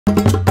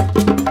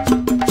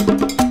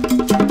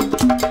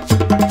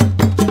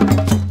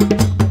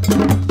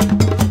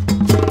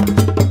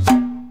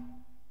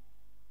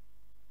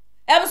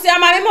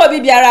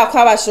biara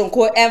kwa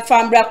shonko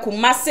enfambra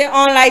Kumasi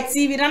online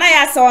TV na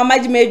ya sawa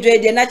majimedwe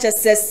de na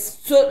chese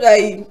so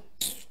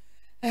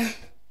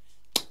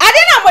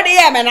adena mode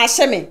ye me na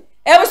hye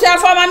Ebusu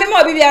afoma me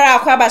mo biara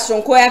kwa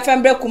shonko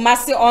enfambra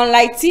Kumasi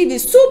online TV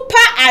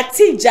super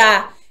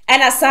atija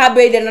ena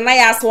sabe de na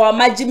ya sawa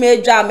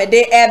majimedwe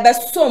amede ebe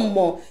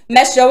sommo me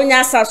hye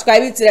wonya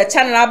subscribe to the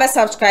channel abe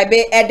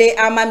subscribe ede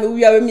ama me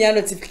wiya we mia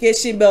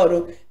notification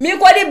bell mi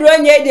kwodi bro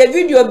nye de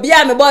video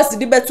bia me boss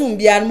di betum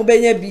bia no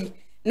benya bi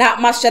na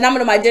mashana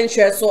mo ma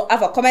gentle so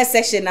afa comment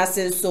section na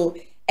senso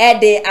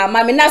ede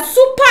amami na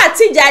super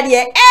tija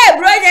de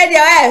bro nye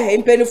de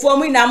mpenifo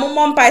mu na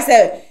mommo mpa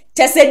se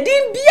chese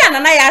din bia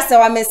na ya se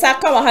wa mensa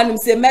ka wa hanum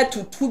se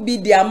metutu bi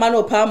de ama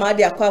no pa ma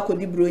de akwa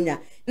akodi bronya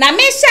na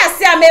me sha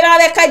se ameba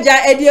be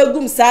kaja ede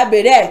egum sa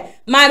bere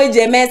ma me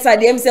je mensa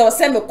de mse o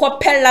se me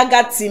kopela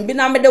gatim bi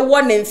na me de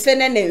wo ne mfe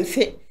ne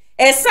mfe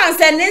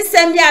sanse ne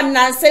nsem bia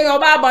na nsem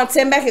oba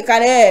abonten be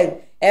kekare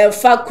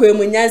fa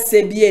kwemu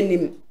nyanse bi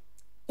enim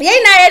ye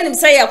na ye nim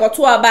say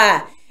yakoto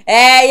aba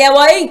ye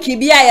wo inki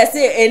bia ye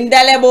say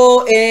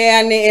indelible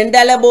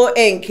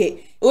enke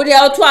udi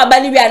oto aba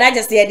ni bia na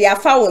jese ye de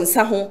afa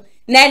wonsa ho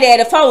na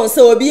de fa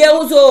wonsa obi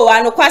ehuzo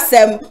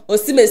anokwasem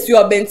osimesi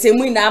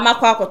obentemu na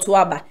amakwa akoto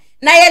aba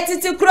na ye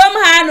titi krom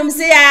ha num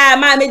se ya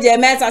ma me je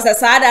meta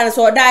sasada na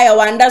so da ya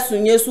wanda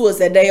sunye su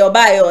osede yo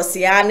ba yo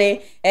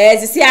siane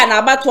sisi ana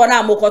abato na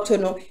amokoto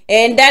no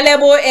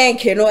indelible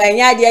enke no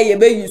enya de ye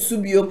be yusu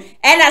biom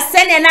ena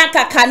sene na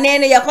kakane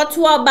ne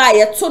yakoto aba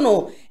ye to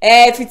no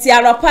fiti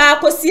aropa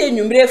kosi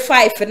enwumre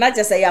 5 na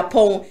jese ya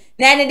pon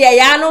na ene de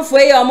ya no fo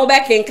ye omo be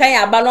kenkan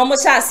aba no mo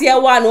chase ye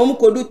wa no mo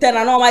kodu 10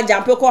 na no ma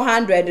jampe ko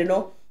 100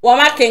 no wo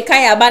ma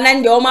kenkan aba na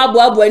nde o ma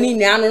aboabo ani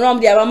ni anu no mo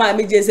de aba ma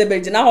me je se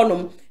begina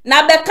honom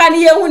na beka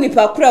ni yehu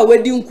nipa kura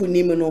wadi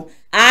nkunim no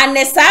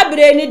ane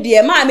sabre ni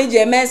de ma me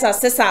je mensa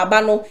sesa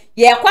aba no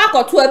ye kwa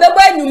akoto ebebo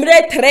anwumre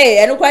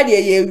 3 ene kwa de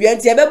ye wi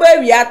anti ebebo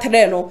awia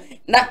 3 no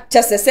na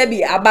chesese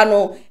bi aba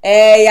no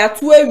ya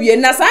to awie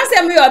na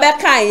sanse me yo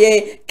beka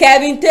ye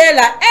Kevin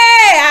Taylor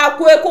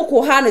akwe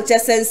koko ha no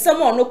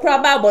chesensem ono kura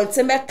ba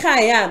bonte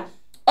beka ya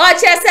o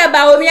chese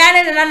ba omi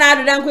ane na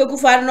adodan kweku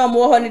fa no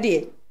mo ho ne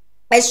de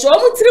ehso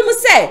mu tirim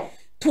se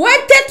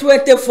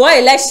 2024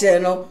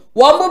 election no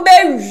one be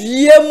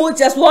wie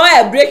just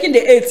one breaking the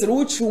 8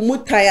 which mu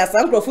tire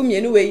sankrofo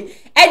mienu we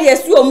e de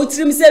su o mu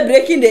tirim se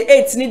breaking the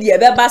 8 ni de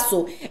be ba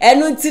so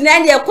enu nti na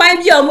de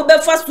kwan bi o mu be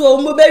fa so o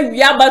mu be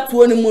wie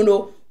abatuo ni mu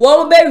no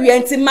wo be wie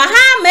nti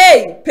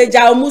mahame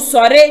peja mu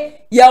sore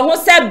ye ho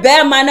se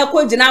be ma na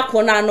ko gina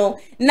kona no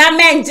na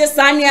menje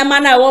sane ma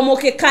na wo mu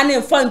keka ne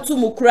mfa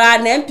ntum kura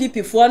na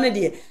MPP fo no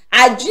de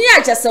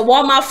adwia chese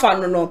wo ma fa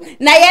no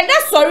na ye da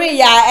sorry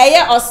ya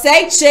eye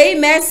osei chei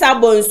mensa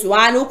bonsu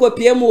anu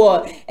kopie mu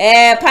wo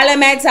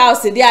parliament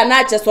house dia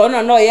na chese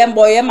ono no ye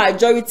mbo ye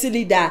majority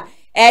leader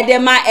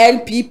edema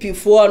NPP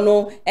fo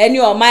no eni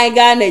o man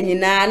ga na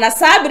nyina na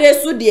sabre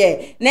su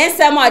de na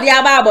nsem odi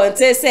aba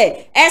abonte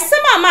se ensem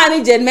ama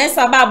mi je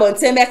mensa ba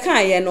abonte be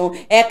kan ye no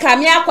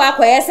kame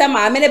akwa ye se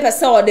ma me ne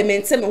pese o de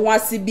mentem ho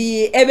ase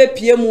bi ebe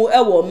pie mu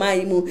ewo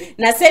man mu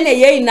na se ne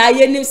ye na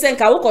ye nim se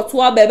nka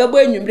wokoto aba ebe bo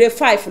enwumre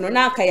 5 no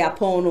na aka ya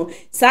pon no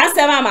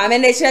sansem ama me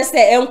ne kire se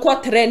enko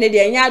 3 ne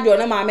de nya ado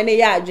no ma me ne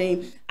ya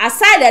adwen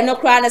aside no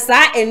kra na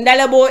sa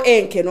indelible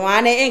enke no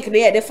ane enke ne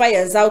ye de fa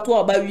ye nzauto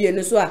oba wie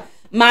no so a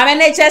maame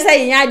ne chese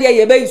yinya de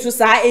ye be yusu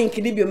sa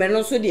enkidi bio me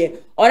no so de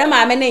ore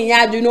maame ne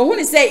yinya adu no hu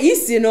ni se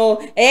isi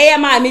no ye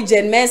maame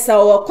jen mensa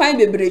wo kwan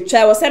bebre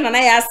twa wo se na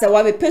ya ase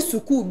wa me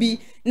pesuku bi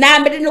na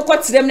me de no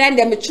kotrem na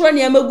de me chro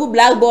ne magu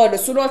blackboard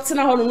so no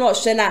tena ho no no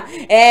hye na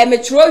me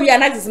chro wi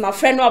na this my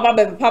friend no aba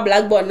be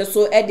blackboard no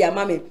so e de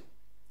amame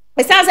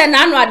esanse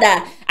na anu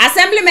ada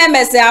assembly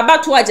members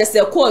abato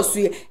agese course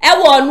e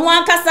wo no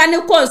ankasa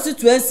ne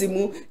constituency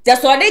mu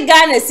just odi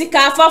Ghana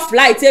sika for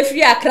flight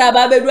efiri Accra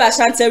ba bedu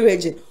Ashanti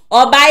region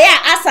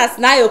obaya asas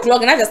 9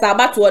 o'clock na just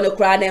abato no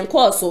kra na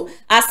encourse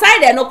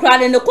aside no kra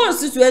ne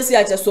constituency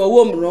agese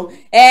owom no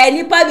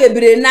nipa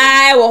bebre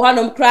na wo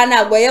honom kra na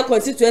agboye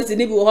constituency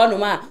ni bi wo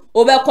honom a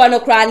obekọ no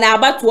kra na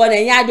abato na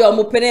nya de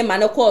omupene ma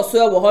no course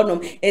wo honom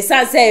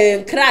esanse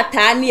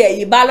nkrata na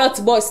yi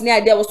ballot box ni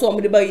ade wo so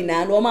omde ba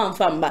yina na o ma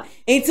mfamba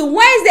nti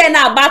Wednesday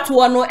na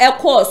abato no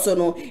course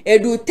no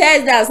edu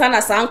Thursday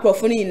sana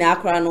sankrofo ni na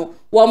akra no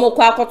wo mo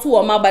kwa akoto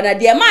wo ma bana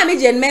de ma me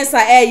je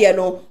mensa eye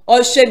no o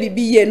hwe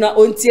bibi ye no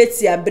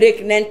ontietia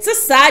break na nti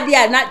saa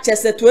de na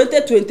chese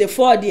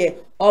 2024 de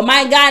o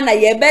my Ghana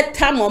ye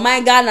beta mo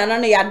my Ghana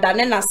no ya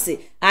dane na se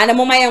ane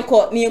mo ma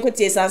yenko ni yenko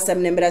tie sansem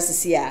ne mbra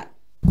sisia.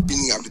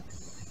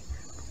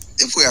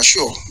 If we are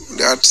sure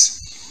that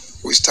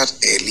we start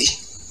early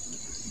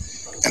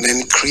and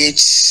then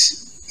create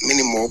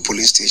many more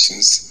police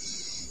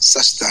stations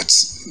such that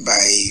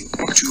by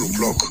 2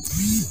 o'clock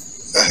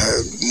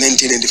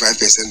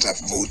 90-95% have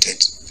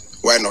voted,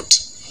 why not?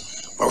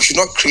 But we should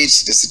not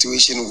create the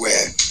situation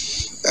where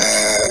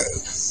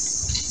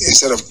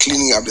instead of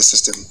cleaning up the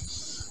system,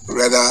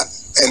 rather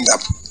end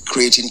up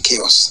creating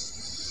chaos.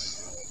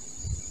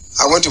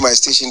 I went to my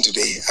station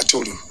today. I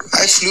told you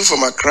I flew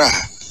from Accra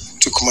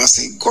to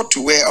Kumasi, got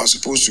to where I was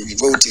supposed to be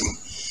voting.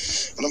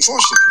 And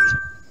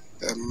unfortunately,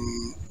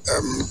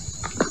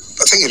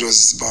 I think it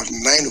was about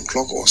 9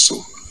 o'clock or so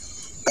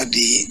that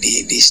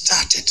they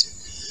started,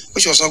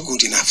 which was not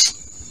good enough,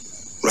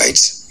 right?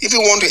 If you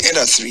want to end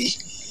at 3,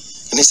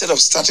 and instead of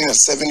starting at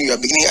 7, you are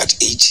beginning at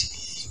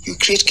 8, you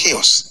create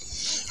chaos.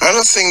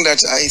 Another thing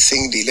that I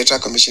think the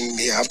Electoral Commission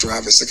may have to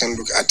have a second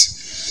look at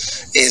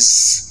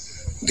is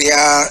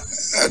their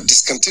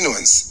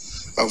discontinuance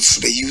of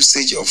the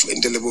usage of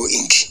indelible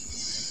ink.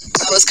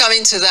 I was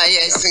coming to that,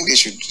 yes. I think they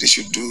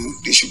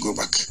should go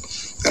back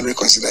and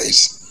reconsider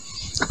it.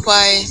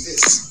 Why?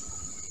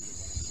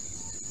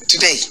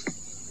 Today,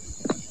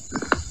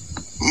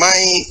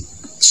 my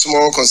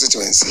small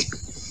constituency,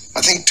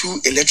 I think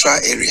 2 electoral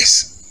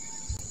areas,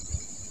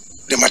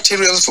 the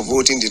materials for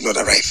voting did not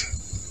arrive.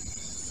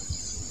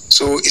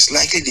 So it's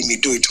likely they may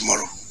do it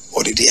tomorrow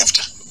or the day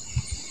after.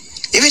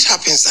 If it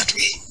happens that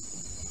way,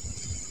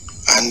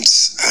 and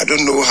I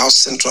don't know how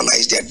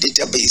centralized their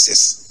database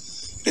is,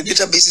 the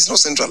database is not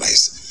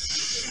centralized,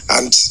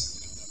 and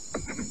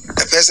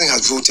a person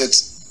has voted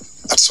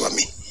at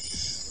Swami,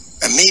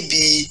 and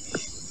maybe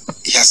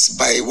he has,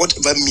 by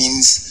whatever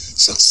means,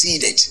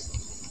 succeeded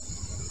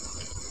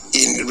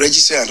in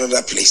registering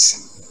another place,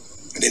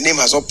 and the name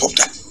has not popped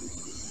up,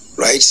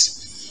 right?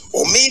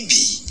 Or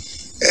maybe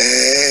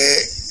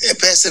a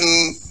person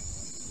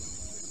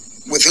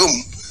with whom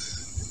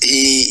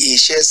he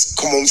shares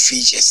common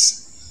features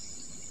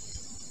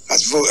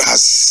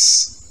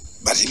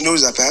but he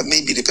knows that perhaps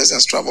maybe the person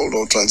has traveled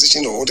or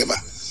transitioned or whatever.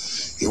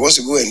 He wants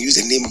to go and use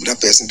the name of that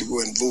person to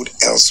go and vote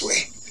elsewhere.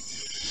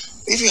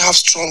 If you have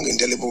strong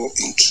indelible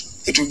ink,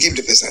 it will give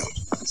the person out.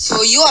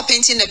 So you are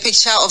painting a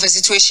picture of a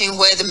situation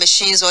where the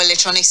machines or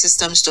electronic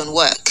systems don't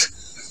work.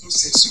 I've not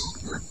said so.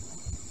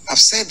 I've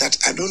said that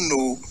I don't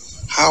know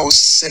how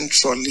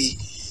centrally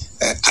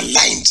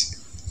aligned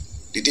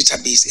the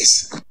database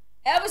is.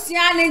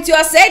 Ebusiani nti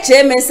o se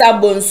chemesa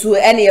bonsu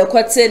ene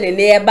yekote ne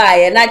ne ba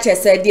ye na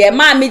chese de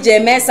ma mi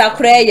jemesa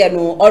kra ye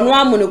no ono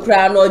amunu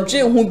kra no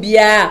dwe hu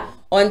bia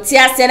onti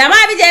ase na ma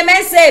mi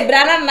jemesa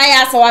brana na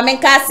ya so wa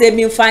menka ase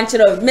mi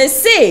fanchiro me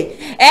say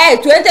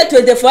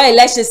 2024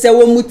 election se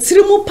wo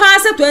mutirimu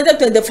pass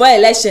 2024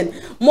 election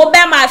mo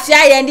be ma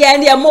afia ye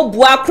de mo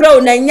bua kra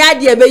na nya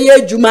de be ye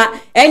adwuma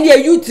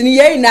ene youth ni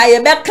ye na ye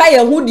be ka ye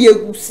hu de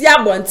egusi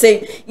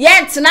abonten ye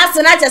ntena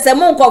se na chese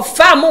mo nko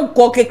fa mo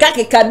nko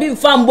keka bi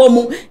fa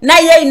mbomu na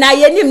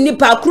ye nim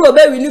nipa kro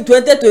be win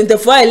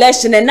 2024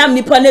 election na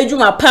nipa na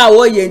adwuma pa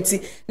wo ye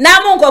nti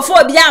na mo nko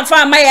fa obi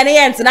amfa ma ye ne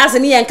ye ntena se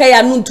ne ye nka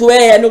ya no nto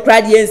ye no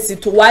kra de ensi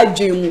to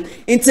wadwemu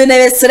nti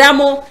na sra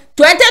mo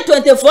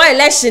 2024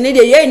 election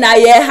de ye na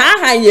ye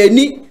ha ye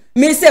ni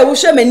me say wo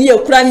hwe mani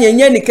ekura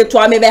nye ni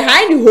keto me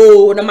behind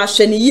ho na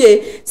mahwe ni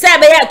ye say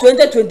be ya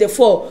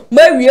 2024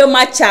 ma wie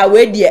ma cha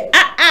we de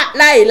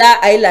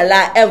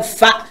la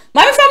emfa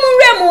ma me fa mu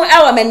remu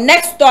e wa me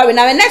next story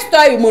na me next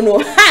story mu no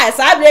ha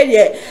sabre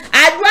de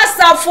adwa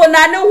safo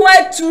na ne ho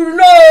aturu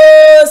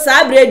no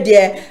sabre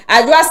de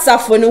adwa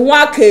safo ne ho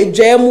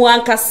akadwa mu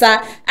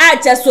ankasa a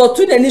cheso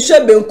tu na ni hwe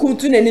benkum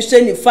tu na ni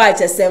hwe ni fa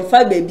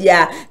chesemfa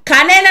bebia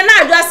kane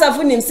na adwa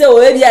safo nim se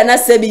o bia na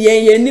se bi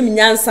yen nim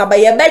nyansa ba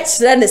ye be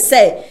kire ne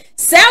se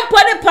Sempo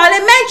the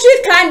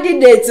parliamentary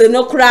candidate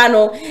no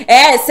krano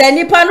se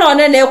nipa no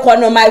ne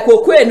ekono Michael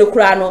Kwe no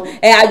krano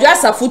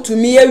adwasa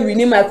futumi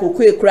ewini Michael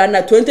Kwe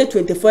krana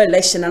 2024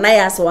 election na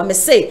ya so wa me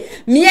say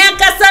mi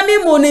akasa mi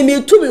mu ni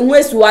mi tumi hu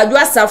esi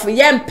adwasa fu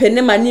ye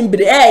mpene mane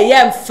mbire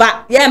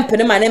ye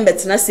mpene mane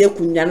mbetena se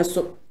ekunnya no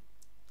so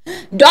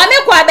Dome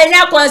kwa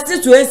benya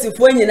constituency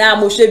fo nyina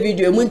mo hwe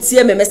video mu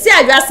ntie me se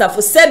adwasa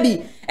fu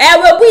sabi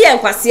webu ye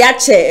nkwase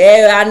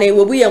ache ana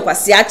webu ye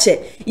nkwase ache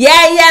ye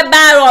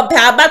baro pe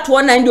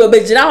abato na ndi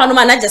obejira ho no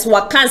ma na just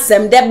wa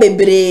kansem de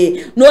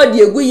bebre no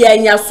de egu ye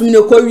nya sum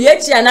ne ko wie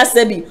chi ana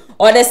sabi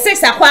or the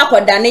 6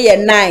 akwa dane ye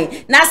 9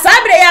 na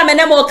sabre ya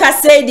mene mo ka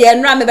say de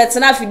enra me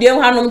betena fidie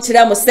hanom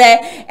kire mo se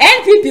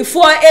NPP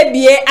 4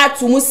 ABA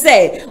atumu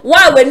se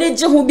wa weni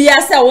ji hu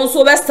bia se won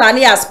so be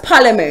stand as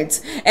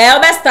parliament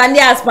be stand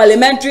as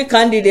parliamentary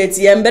candidate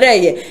ye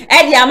mbreye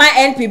e de ama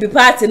NPP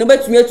party no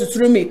betumi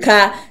atuturu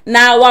mika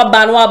na wa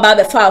ba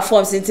be file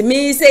forms nti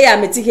mi se ya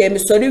metike mi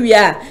sori wi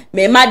a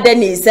me ma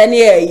dani se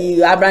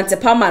ne abrante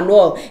pama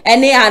no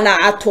ene ana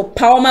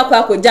atopa o makwa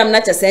akojam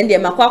na chese ndie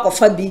makwa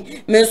akofa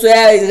bi me so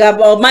ya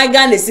my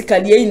Ghana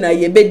sikadie na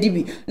ye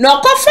bedibi no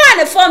kofa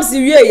ne forms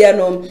wie ye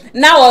no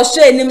na wo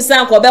hwe enim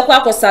san ko be kwa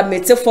ko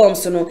submit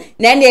forms no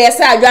na ne ye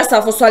sa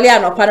adwasa fo sole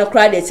anopa no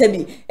kra de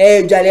tebi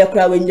dwale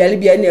kra wenjale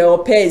bi ne o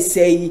pay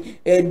sei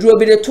duro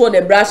bi de to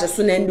the brush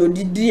so na ndo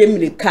didi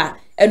emirika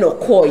eno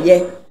ko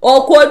ye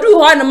o ko du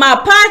ho no ma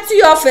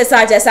party office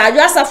ajesa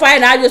adwasa fine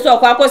na adwasa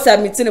ko akọ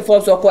submit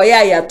forms ko ye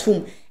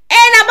ayatum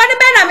na bani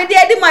be na me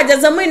de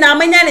majazamu na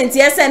amanya ne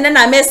ntie se ne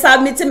na me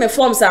submit me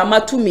forms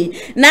amatumi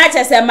na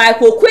chese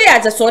Michael Kwe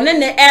ajeso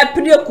ne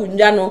epre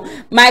kunja no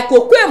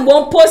Michael Kwe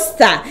mbon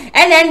poster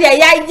ene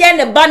ya ye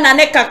ne bana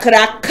ne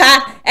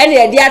kakraka ene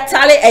ye dia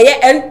tale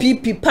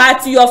NPP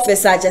party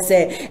office a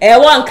chese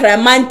won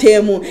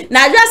kramante mu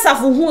na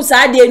adwasafo hu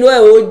sa de no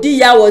odi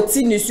ya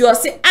woti nisuo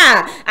se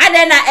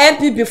ade na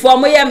NPP for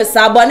mo ye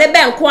mesabo ne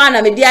benko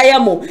ana me dia ye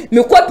mo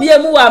me kopie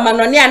mu wa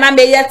manone ana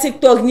me ye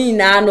TikTok ni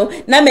na no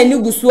na mani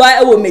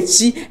gusua ewo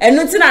mechi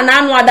enu ti na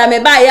anu ada me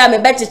ba ya me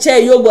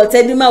becheche yogurt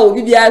edima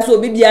obi bia so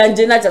obi bia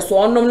nje na cheso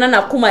onom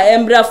na kuma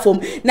embra fom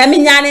na me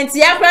nyane nti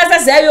ya kra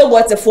se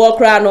yogurt for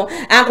kra no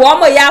akwa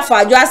mo ya fa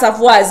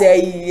adwasafo as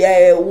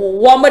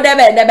wo mo de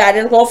be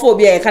ade ko fo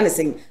obi e ka ne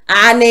sing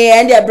ane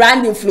and the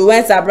brand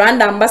influencer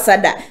brand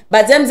ambassador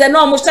but them say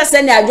no mo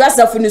se ne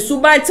adwasafo ni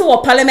suban ti wo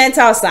parliament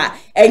house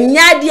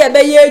enya de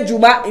be ye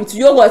adwuma nti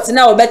yogurt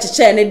na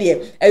obecheche ne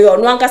de eyo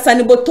no ankasa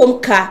ne botom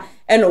ka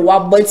eno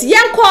wabonti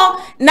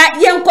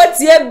yenko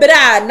tie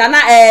bra nana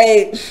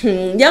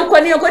yenko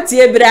ni yenko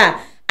tie bra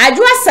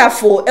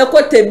adwasafo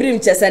ekotebrim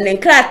chese ne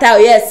nkrata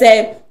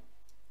oyese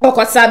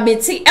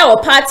okosabiti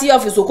party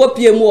office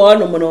okopie mu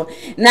onom no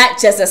na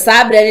chese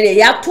sabre ne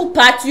ya to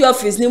party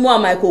office ni mu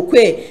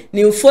amaikokwe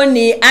ni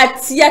mfoni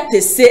atia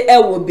tese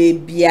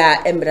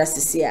bebia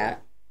embrasisia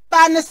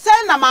ba ne se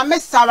na mame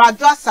sara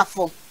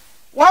adwasafo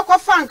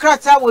wakofa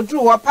nkrata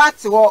wodru wo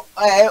party wo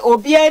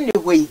obi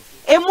anyway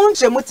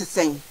emunche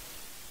mutisen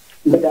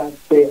but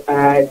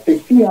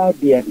Sophia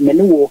dear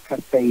Menuo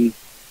Cafe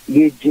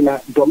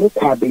Yejina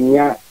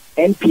Domikabenya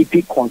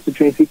NPP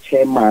constituency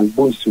chairman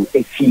Bonsu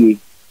Efie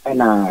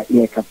and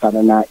ye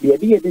Casana the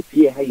idea this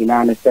year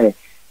Hayana say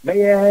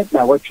Bayer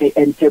na watching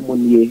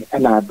Entemunie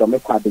and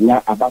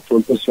Domikabenya about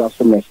to persuade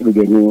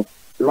Messi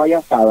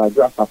lawyer Sarah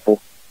Drafafo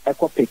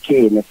Eco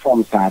Peke in the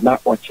forms are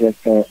not watches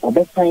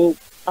Obesain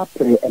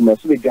after a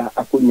Messuga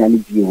Akunyani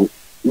view.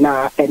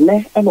 Na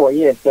ene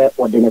yes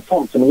or the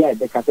forms in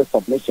the case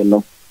submission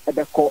no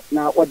ebeko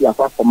na odi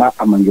akwa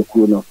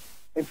amanyokuo no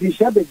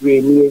efisha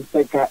bebre ni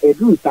seka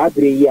edu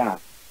sadre ya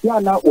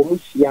na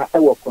omuhia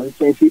ewo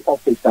constituency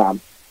officer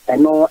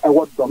eno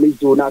ewo domi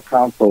zonal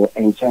council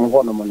enchen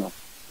honom no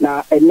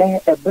na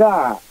ene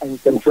ebra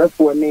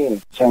entemtrefo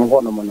ne chen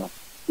honom no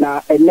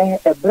na ene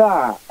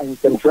ebra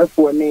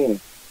entemtrefo ne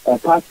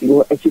party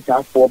no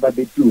echitafo ba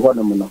bedu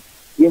honom no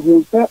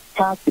yehu se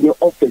party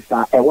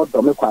officer ewo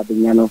domi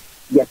kwabenya no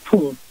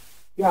yatum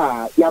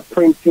ya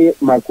printe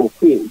Michael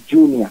Kwe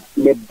Junior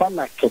le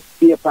bana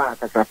kesiye pa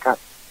kakaka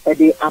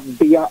ede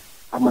abia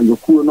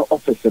amanyokuo no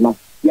office no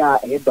ya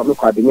domi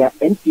kwabenya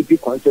NPP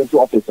constituency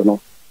office no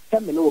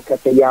teme no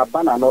kete ya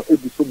bana no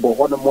ebisu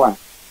boho no mo a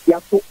ya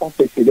to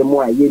office de mo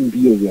a ye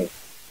mbie ye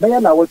baya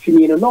na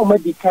wotwini no ma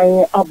di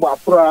kan abo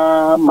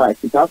afra ma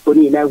sitafo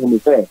ni na hu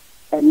se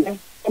enne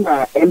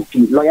na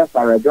MP lawyer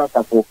Sarah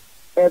Drafafo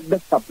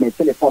the submit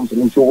teleforms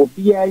into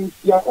Obia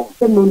or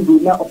Senundu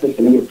na office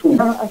in two.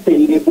 I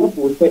say,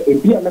 Lebu say a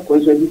beer na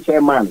constituency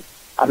chairman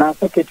and our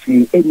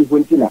secretary, any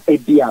winter, a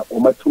beer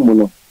or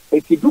Matumuno.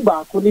 If you do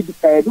back, only do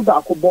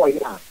back boy,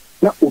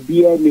 na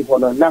Obia me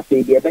honor, na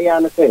say, the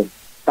Diana says,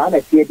 Sana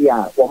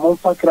Sedia, or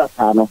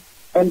Monfacratano,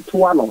 and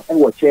Tuano, and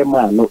what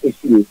chairman no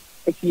issue.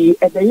 If he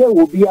at the year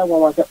will be a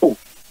one was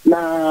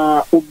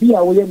na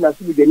Obia William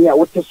Nasudenia,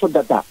 what so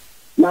that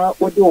now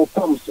what do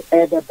comes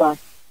either back.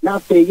 Na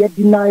say ye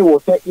deny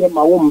was ye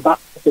ma womba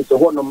se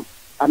honum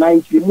and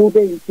I remove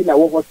in na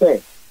wo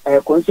say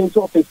conscience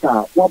officer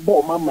what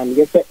bo man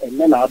ye say and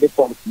then the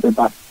forms the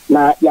back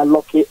na ya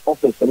lucky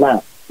office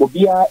na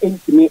obia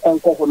intimi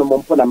enko honum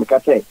mpo na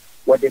mekate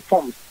what the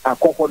forms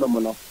akọ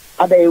honum no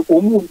ada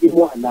omu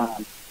imu ana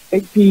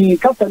enti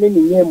kasa ne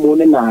nye mu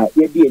ne na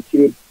ye di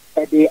akire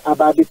e de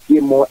abade tie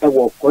mo e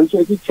wo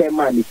conscience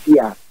chairman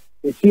fia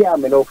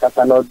me no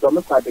kasa no do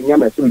me kwa de nya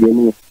mesu ye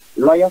ni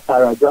lawyer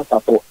Sarah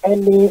Drafafo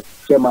any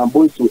chairman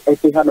Bonsu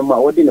Efi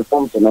Hanoma what in the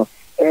forms no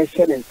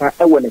sharing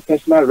a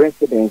personal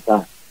residence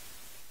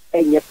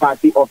any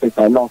party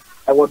officer no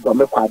I would do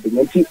me quadring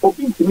and she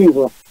open to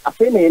me I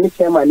say any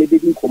chairman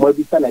didn't come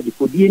over sana the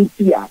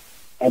Kudientia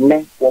and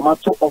then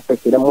Womato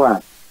office in the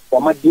moa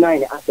or my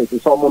denying assets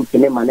is almost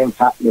in my name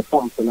the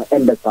forms no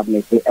and the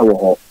submit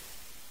ewo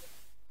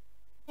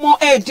mo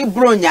di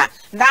bronya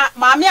na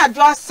maami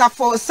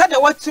adwasafo said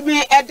what to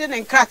me eden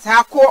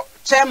nkrata akọ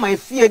chairman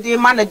fie di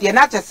mana de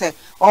na tese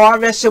or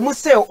rehemu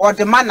se or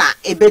the mana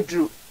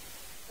ebedru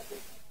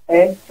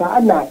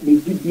sana the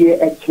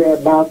DBA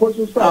ekre ba ko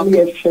so so me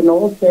ehwe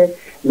no se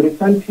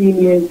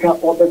resantini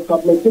nka obe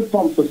submit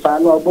form so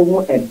sana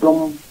obo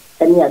edom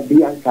ene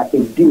ade anka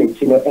edi na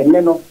chi no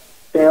ene no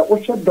se wo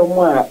hwe dom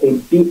a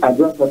edi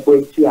adwasafo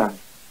echi a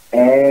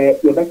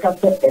ye beka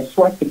se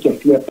eswa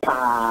tikefie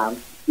pa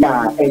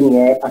na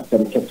enye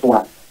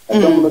asemketwa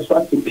dom no so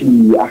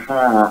atipi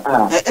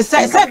aha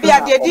se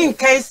bia de din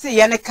kan si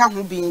ye ne ka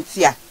ho bi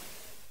ntia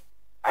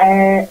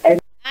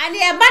ani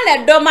eba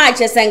na dom a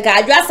chesenka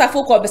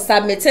adwasafo ko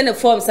submit ne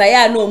forms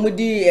aya na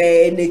omudi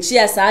nechi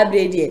asa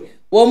abrede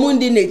wo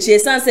mundi nechi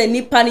sanse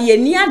nipa ne ye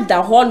ni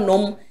ada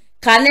honom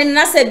kane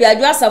na se bia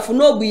adwasafo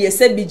no obu ye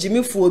se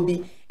bijimifu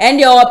obi and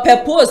your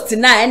post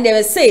na and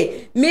they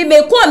say me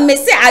be come me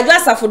say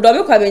adwasafo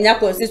dom ko abenya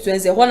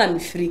constituency ho na me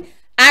free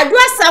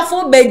ADWOA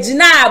SARFO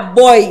bejina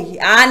boy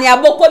ani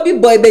aboko bi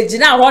boy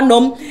bejina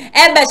honom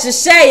ebe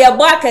hihye ye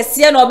bo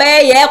akese no be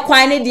ye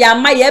kwan ne de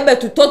ama ye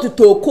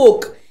betuto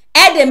coke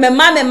ede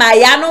mema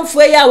ya no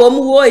fo ya wo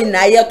mu wo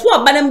ina ye to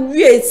oba na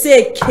wie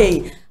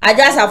seke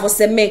ADWOA SARFO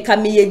se me ka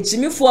me ye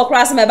jimifo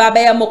kra se me ba be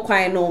ye mo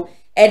kwan no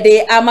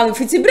ede ama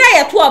mfiti bra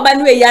ye to oba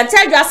no ye anta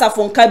ADWOA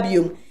SARFO nka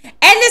biom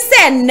eni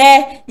se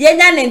ne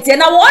yenya ne nte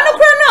na wo no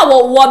kra no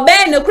wo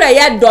be ne kra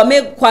ya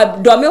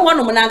dome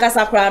honom na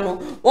nkasa kra no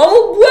wo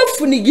mu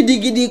buafu ni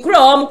gidigidi kra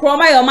wo kra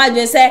ma yo ma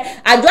dwen se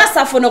ADWOA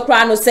SARFO no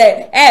kra no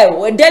se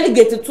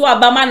delegate to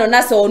abama no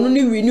na se onu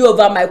ni renew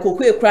over my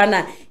kokwe kra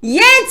na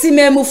yenti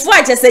memufu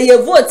ache se ye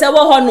vote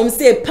wo honom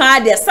se pa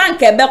de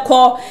sanke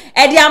beko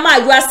edi ama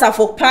ADWOA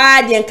SARFO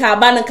pa de nka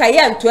aba nka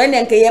ye nto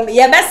ne nka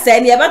ye be se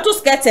ne ye be to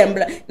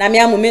sketembla na me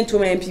amomento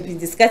MPP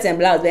di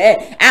sketembla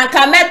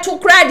anka meto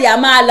kra de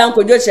ama ala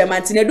nkojo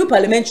chemantine du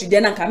parliamentary de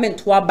na nka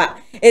mento aba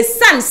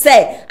esan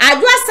se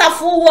ADWOA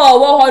SARFO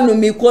wo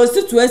honom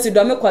constituency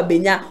do me kwa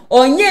benya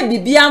onye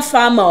bibia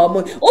farmer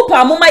omo upa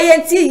amoma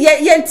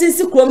yenti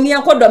si krom ni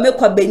enko do me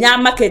kwa benya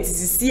market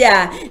sisi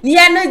a ni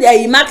ya no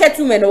market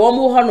women wo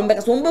mo hono be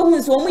so mo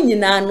hu so mo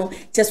nyina no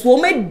cheso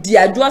mo di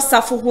ADWOA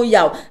SARFO ho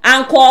yaw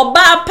anko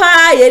oba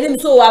pa yenim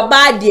so wa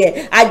ba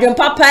de adwen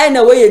papa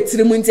na we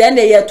yetirimu nti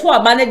ene ye to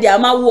oba ne de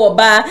ama wo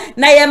oba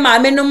na ye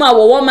maame no ma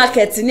wo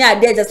market ni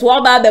ade cheso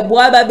oba be bo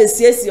aba be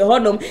siesie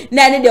honom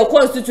na ene de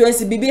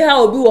constituency bibi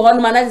ha obi wo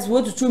honom na cheso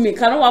wo tutu mi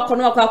kan wa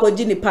kono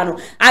akwaji ni pa no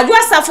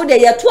ADWOA SARFO de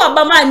ye to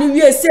oba ma ni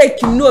wie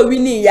seki no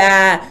wini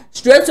ya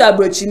straight to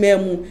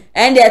abrochimemu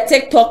and the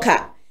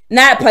TikToker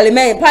na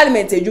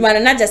parliament ejuma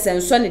na jese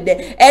nso ne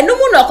de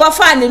enumu no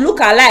kwafa ne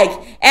look alike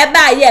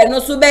eba ye no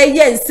so be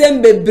ye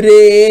nsem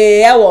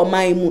bebre e wo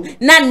man mu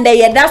na nde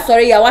ye da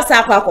sorry ya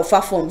wasa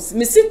akwa forms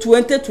misi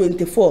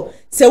 2024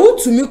 se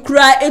wutumi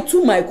kura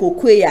etu my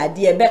kokwe ya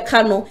de ebe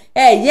ka no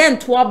ye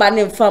nto oba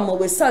ne mfama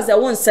we saze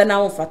won se na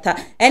won fata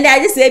and I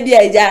just say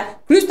bia eja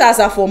Christas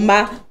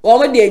afoma wo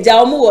mo de eja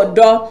wo mo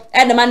wodo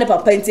e de ma ne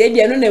papa nti e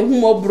bia no na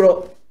ehumo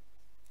bro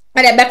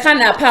ade beka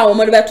na pa wo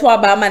mo de beto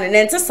aba ma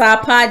ne nte sa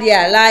pa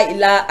dia la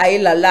ila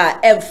aila la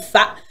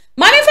emfa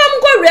mani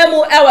fam ko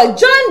remu ewa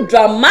John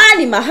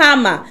Dramani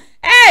Mahama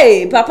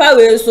papa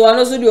we so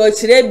ono so de o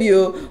kire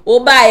bio wo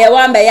ba ye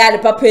wa mbe ya de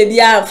papa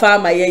bia amfa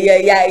ma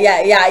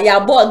ya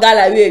bo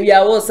gala we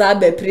wo sa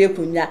be pre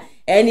kunya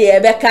eni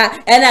ebeka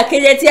ena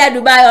kejeti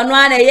Dubai ono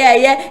ana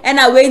ye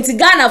ena we nti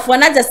Ghana for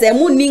na jese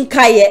mu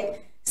ninka ye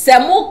se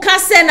mu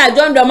kase na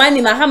John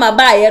Dramani Mahama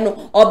ba ye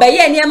no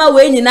obeye niema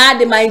we nyina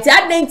ade ma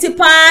nti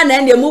pa na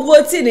ende mu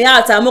vote ni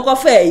out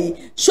amokofa yi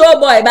show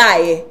boy ba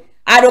ye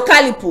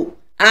adokalipo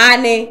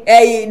ani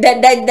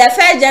the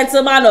fair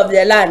gentleman of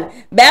the land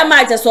be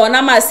ma je so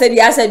na ma se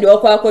bia se de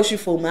okwa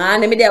akohwifo ma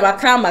ani me de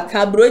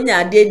maka bronya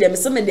ade dem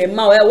se me de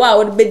ma wa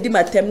wo be di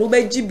matem no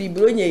be gi bi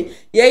bronya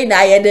ye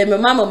na ye de me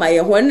mama ma ye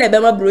ho na be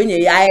ma bronya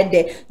ye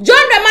de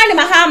John Dramani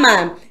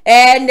Mahama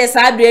and the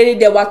Sabreri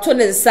de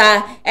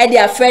Watonsa and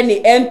their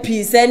friendly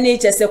MP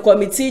Senate as a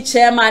committee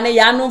chairman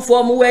ya no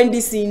form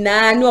NDC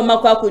na no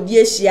makwa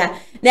kodiesia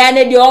na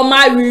ne de o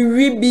ma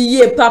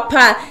biye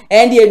papa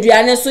and the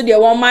aduane so de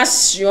wo ma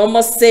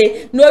hye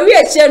say no we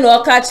eche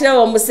no ka kire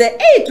wo say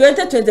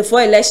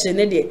 2024 election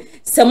ne de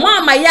se mo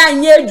ama ya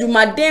nya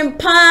adwumaden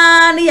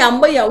pa ne ya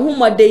mbo ya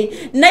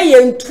humode na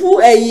ye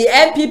ntu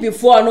MPP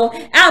for no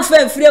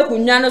amfa mfire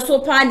kunwa no so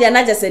pa de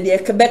na jese de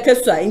kebeke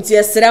so nti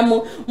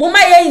esremo mo ma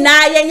ye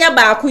na ye nya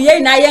ba ko ye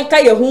na ye nka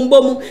ye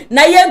humbo mu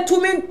na ye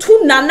ntumi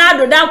ntu na na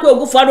do dan ko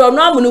egufo do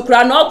no amunu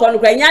kura no ko no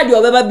kura nya de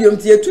obeba biom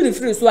ti etu ni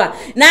free so a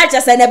na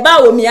jese ne ba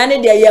wo mia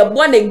ne de ye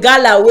bo ne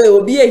gala we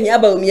obi ehia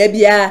ba omia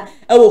bia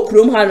ewo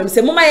krom hanom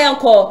se mo ma ye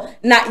nko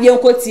na ye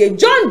nko tie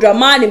John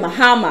Dramani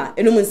Mahama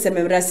enum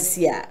nsememra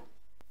sisia.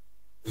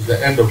 It's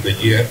the end of the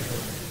year,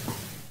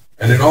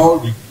 and in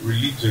all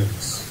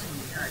religions,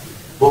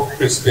 both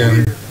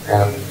Christian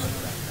and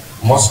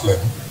Muslim,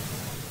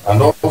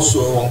 and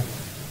also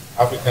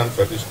African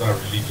traditional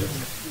religion,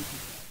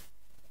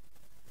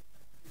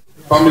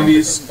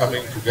 families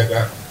coming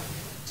together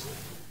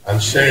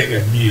and sharing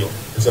a meal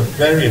is a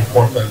very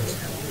important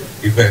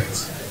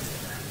event.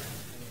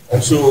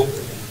 And so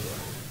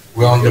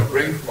we're on the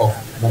brink of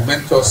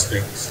momentous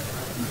things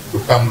to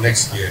come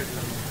next year.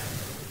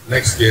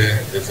 Next year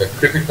is a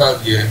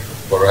critical year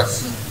for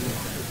us.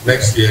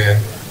 Next year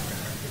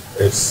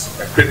is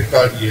a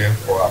critical year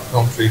for our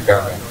country,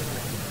 Ghana.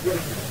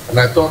 And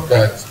I thought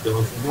that there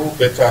was no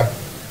better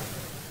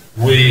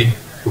way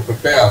to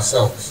prepare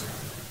ourselves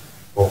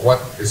for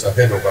what is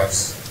ahead of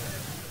us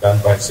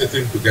than by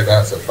sitting together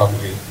as a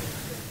family,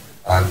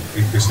 and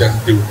in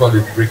Christianity we call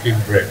it breaking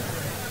bread,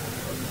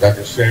 that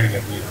is sharing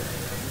a meal.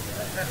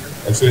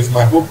 And so it's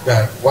my hope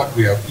that what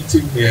we have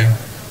eaten here,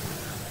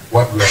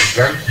 what we have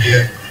drank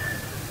here,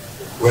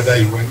 whether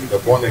you went to the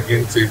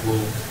born-again table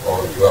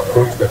or you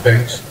approached the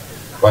bench,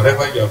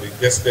 whatever you have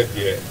ingested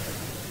here,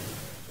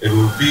 it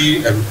will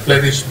be a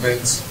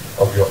replenishment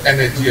of your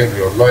energy and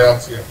your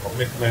loyalty and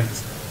commitment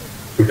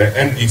to the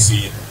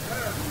NDC,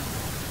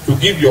 to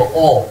give your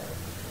all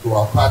to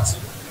our party,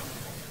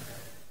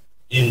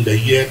 in the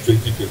year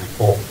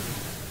 2024.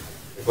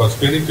 Because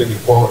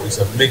 2024 is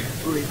a make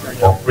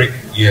or break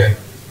year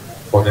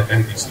for the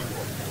NDC.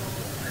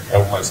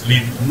 And we must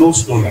leave no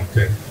stone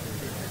unturned.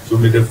 So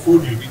may the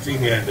food you're eating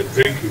here and the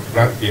drink you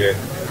drank here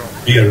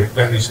be a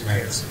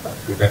replenishment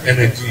to the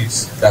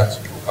energies that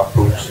you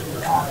approach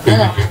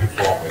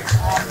 2024 with.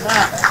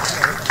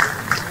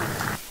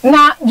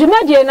 Na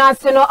Jumadi na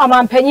seno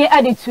amampenye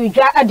edi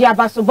tuja edi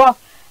abasobo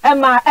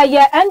ema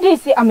eye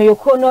NDC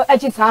amayoko no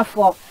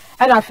ejitafo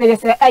ena fele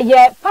se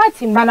eye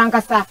party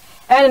manankasa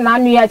ena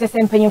anu ya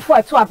jese mpanyimfo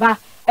atu aba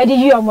edi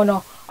yiyomo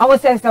no awo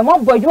sense mo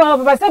bodwuma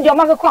baba se dio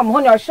makọ am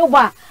ho ne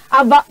ohwoba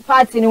aba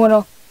party ni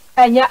wono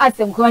enya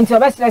asemko nti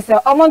obesere se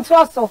omonto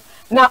aso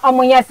na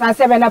omonye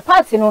sanse be na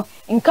party no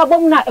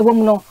nkabom na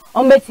ewom no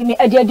ombetimi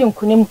edi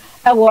nkunim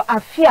ewo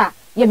afia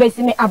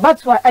yebesimi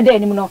abatwa ede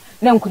anim no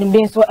na nkunim be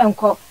nso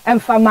enko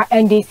emfama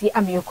NDC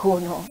amayoko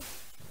no.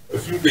 A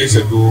few days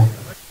ago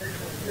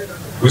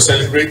we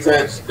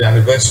celebrated the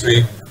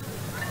anniversary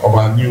of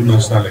our new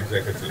national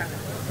executive,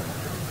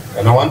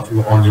 and I want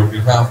to, on your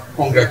behalf,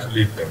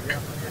 congratulate them.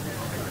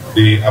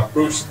 They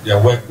approached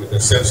their work with a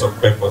sense of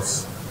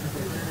purpose,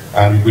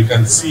 and we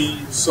can see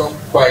some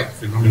quite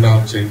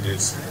phenomenal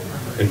changes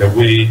in the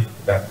way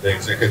that the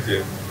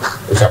executive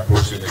is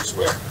approaching its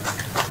work.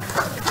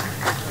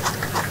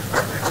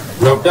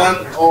 We have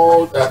done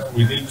all that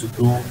we need to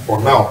do for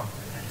now,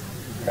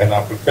 and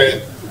are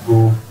prepared to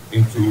go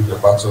into the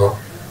battle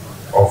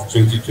of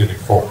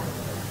 2024.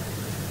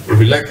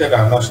 We've elected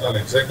our national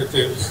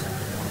executives,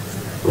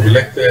 we've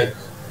elected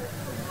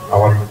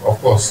our,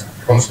 of course,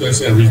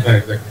 constituency and regional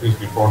executives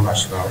before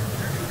national.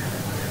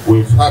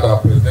 We've had our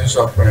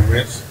presidential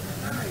primaries,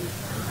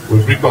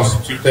 we've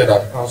reconstituted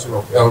our Council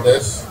of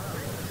Elders,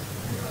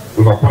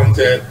 we've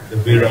appointed the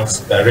various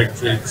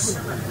directorates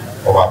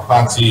of our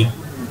party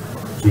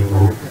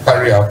to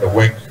carry out the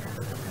work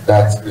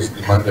that is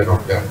demanded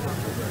of them.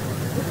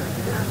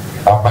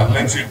 Our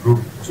parliamentary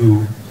group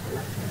too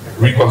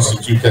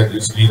reconstituted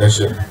its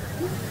leadership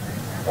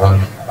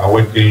and are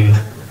working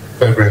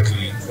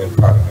fervently in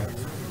Parliament.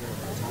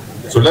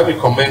 So let me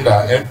commend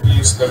our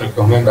MPs, let me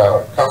commend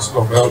our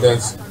Council of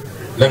Elders,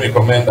 let me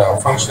commend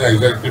our Functional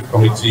Executive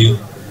Committee,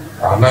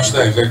 our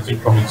National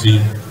Executive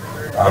Committee,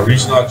 our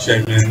Regional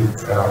Chairman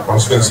and our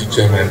Constituency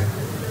Chairman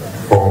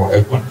for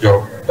a good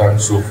job done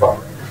so far.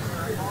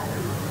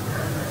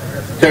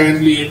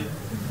 Currently,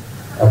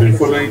 I've been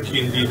following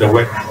keenly the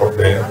work of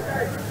the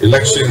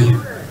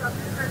Election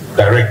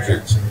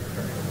Directorate,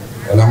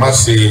 and I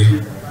must say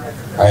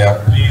I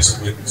am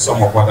pleased with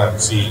some of what I'm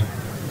seeing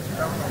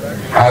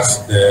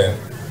as the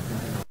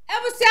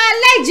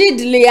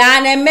allegedly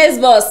an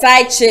Mesbo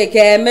side chick,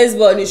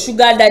 Mesbo ni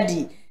sugar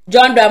daddy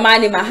John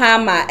Dramani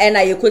Mahama and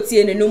I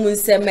yekoti in the Numun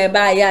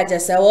Semeba ya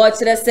just a watch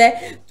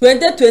say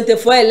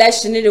 2024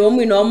 election the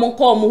woman no mon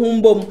call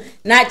muhumbom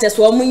not just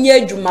woman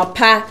ye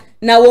jumapa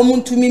na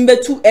woman to member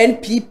to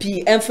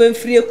NPP and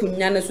free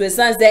kunyana so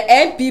sans the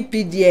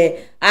NPP dear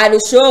I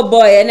show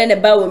boy and then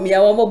about me I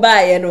want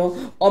buy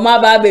no or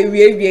my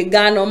baby we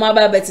gun or my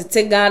baby to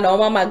take gun or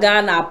mama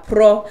Ghana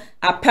pro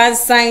a pan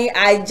sign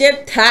I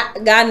jet ta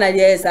Ghana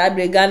yes I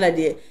bring Ghana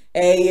there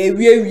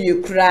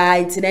we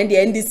cry to then the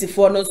NDC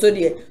for no so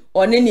there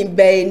on any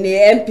bay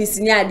near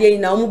MPC near there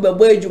na umu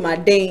bebo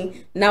jumaden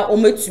na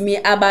umetumi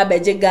aba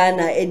beje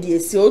Ghana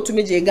edie o to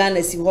me je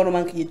Ghana si hono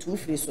man ki tu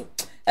free so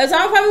as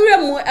I'm familiar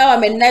mu e wa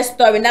next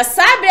story na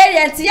sabre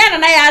yenti ya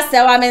na ya se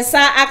wa men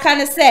sa aka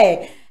ne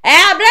se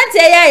abrante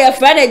ya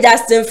friend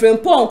Justin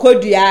Frimpong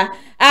kodua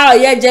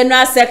ye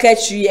general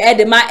secretary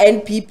edema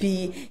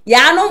NPP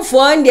ya no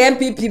for the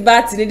NPP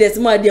bat ni des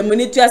mo de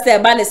monitor say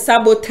ba ne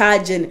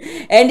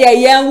sabotaging and the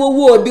yan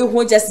wo obi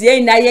ho just ye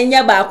na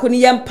yenya ba ko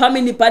ni yem pam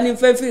ni pa ni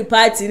free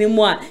party ni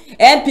mo a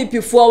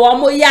NPP for wa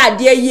mo ya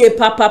de ye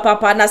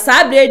papa na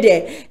sabre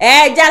de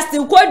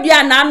Justin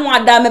kodua na anu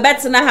ada me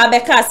betena ha be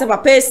ka se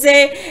papa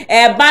say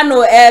ba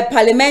no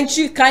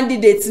parliamentary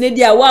candidate ni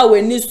dia wa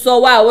we ni so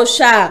wa wo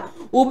sha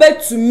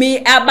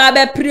ubetumi aba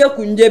be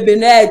prekunje be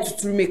na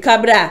tutumi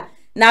kabra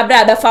na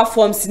bra be fa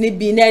forms ni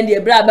bi na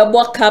ndie bra be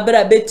bo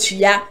kabra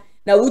betua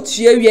na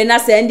wutua wie na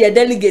se ndie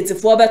delegate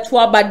for be to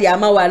aba de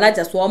ama wa na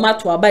just wo ma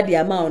to aba de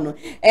ama no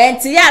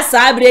enti ya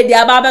sabre de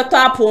aba be to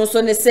apon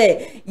so ne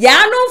se ya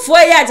no fo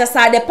ya just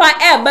ade pa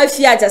e ba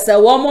fi ya just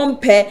wo mo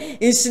mpe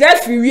insira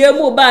fi wie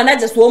mu ba na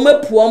just wo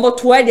mapu wo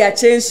to e de a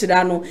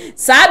chenshira no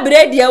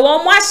sabre de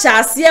wo mo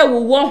ahyase e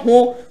wo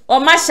ho o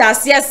ma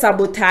hyase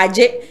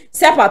sabotage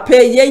se papa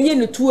yenyi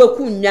no to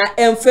akunwa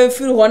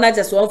emfamfiri ho na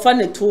just wo fa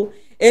ne to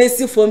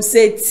ensi from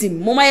say team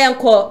mama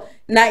yanko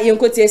na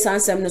yanko tie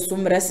sansam no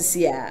sumra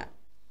sisia.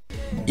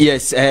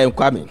 Yes,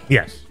 Kwame.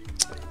 Yes.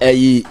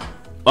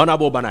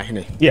 Honorable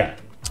Banahine. Yeah.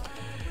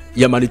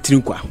 Yamani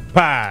trinkwa.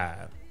 Pa.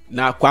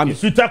 Na Kwame.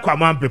 Insuta kwa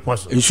mambe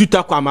poso.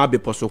 Insuta kwa mambe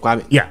poso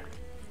Kwame. Yeah.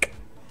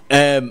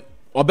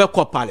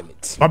 Obeko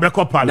parliament.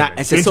 Obeko parliament.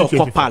 Na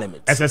SSO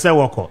parliament. SSO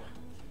woko.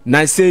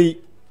 Na say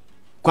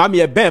Kwame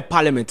ye be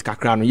parliament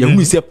kakra no ye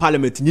hu say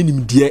parliament ni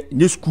nimdie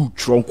ni school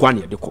tronko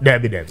na ye de ko.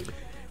 Debi.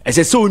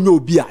 SSO nyo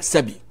obi a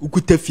sabi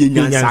ukuta fie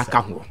nyansa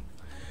aka ho.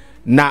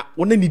 na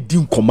wona ni di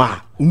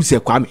nkoma umse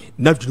Kwame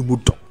na dwene mu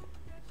do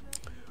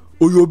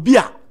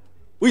oyobia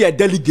wo ye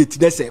delegate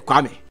na se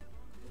Kwame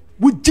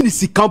wo gini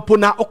sikampo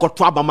na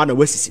okoto abama na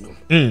wasisi no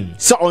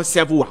se on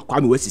serve wa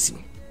Kwame wasisi no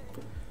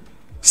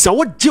se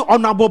wo gi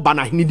honorable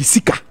bana hini di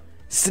sika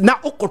na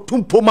okoto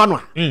mpoma no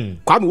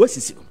Kwame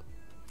wasisi no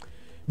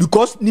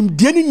because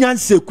nimdie ni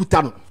nyanse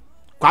kuta no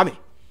Kwame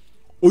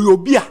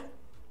oyobia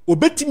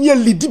obetimi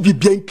lead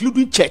bibia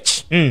including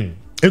church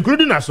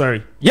including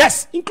sorry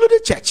yes including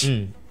church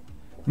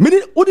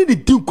meaning only the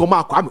din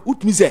koma Kwame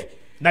utumi say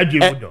that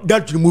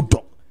dream mu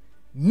do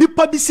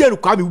nipa bi say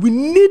Kwame we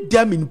need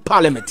them in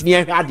parliament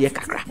near ade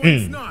kakra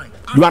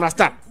you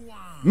understand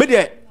me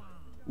there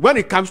when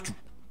it comes to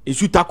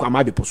isuta Kwame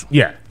Adeposo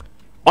yeah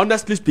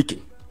honestly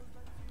speaking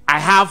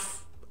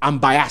I'm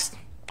biased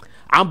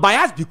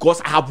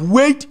because I have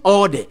weighed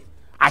all the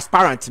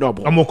aspirants no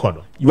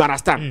you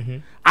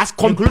understand as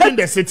including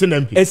the sitting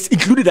MP as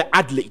including the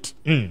Adelaide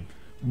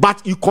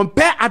but you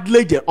compare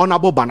Adelaide and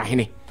Honorable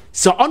Banahine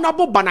so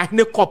Honorable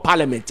Banahine call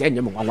parliament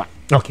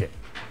okay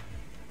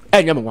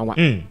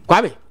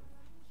Kwame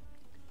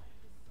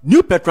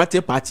New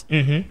Patriotic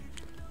Party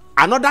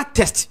another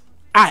test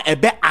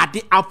ebe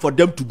add up for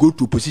them to go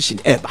to position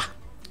ever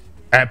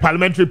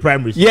parliamentary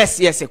primaries yes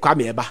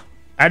Kwame eba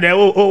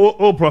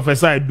and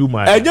Professor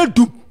Duma and you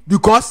do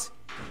because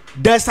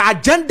there's an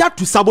agenda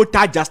to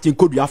sabotage Justin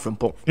Kodua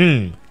Frimpong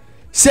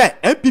say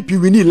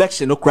MPP winning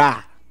election no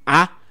cry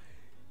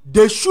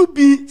there should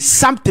be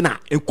something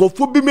in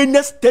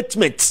conformity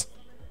statement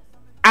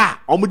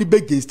omudi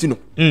against no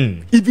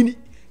even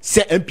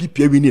say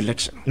MPP winning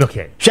election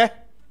okay she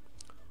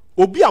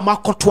obi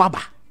amakoto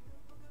aba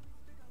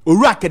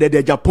oru akede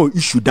de Japan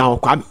issue down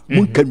Kwame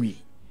munkanwi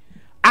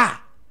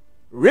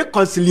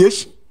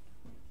reconciliation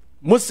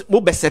mo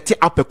be set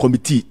up a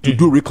committee to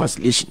do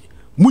reconciliation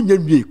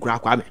munyanwi kura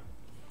Kwame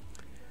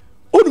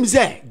onim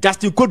say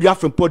Justin Kodua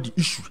Frimpong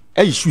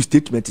the issue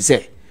statement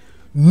say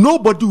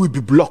nobody will be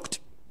blocked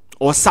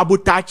or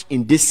sabotaged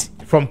in this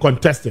from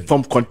contesting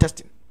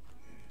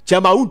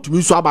Chema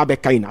untumi so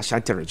ababeka in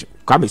Ashanti region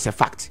Kwame is a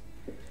fact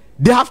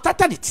they have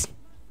started it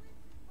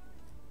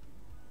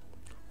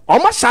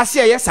almost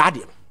yes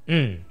ade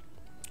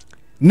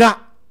now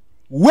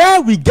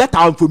where we get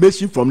our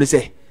information from they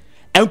say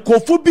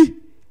enkofobi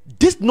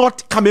this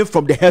not coming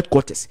from the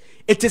headquarters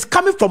it is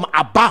coming from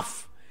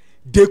above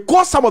they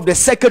call some of the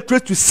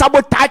secretaries to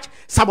sabotage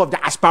some of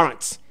the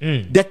aspirants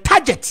the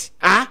target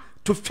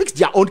to fix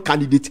their own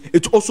candidate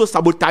it also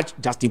sabotage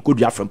Justin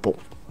Kodua Frimpong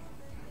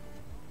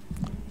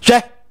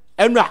che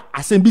enra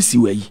asembisi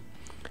weyi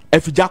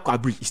efija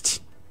kwabri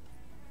east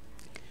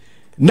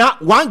na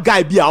one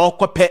guy be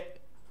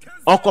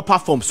okopa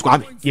forms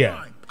Kwame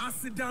yeah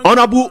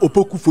honorable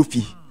Opoku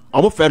Fofi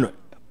omo fe no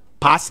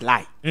pass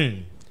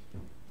line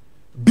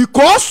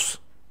because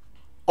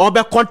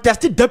obe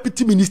contested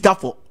deputy minister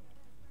for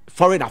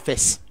foreign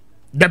affairs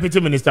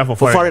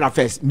foreign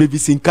affairs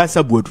Mavis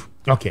Cancer Board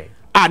okay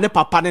ne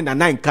papa ne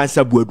na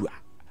Cancer Board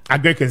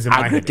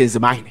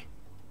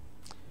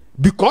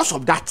because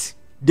of that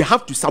they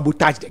have to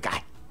sabotage the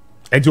guy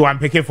and you want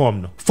picking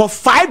form no for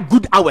 5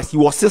 good hours he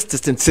was still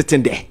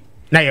sitting there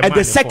and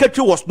the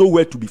secretary was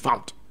nowhere to be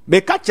found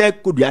make a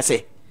check could you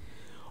say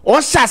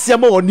on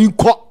sasema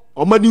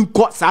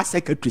oninko sa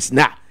secretaries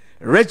na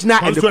regional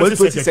and the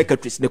constituency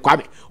secretaries ne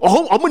Kwame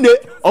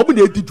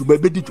omune di djuma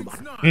be di djuma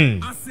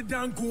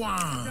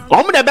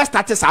omune best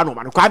start sa no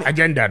man Kwame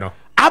agenda no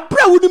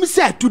abra wonim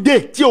say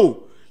today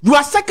tio you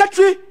are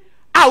secretary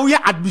we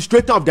are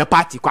administrator of the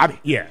party Kwame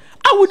yeah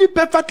I would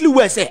perfectly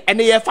well say and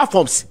they have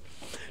forms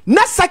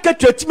na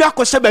secretary timi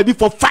akosha baby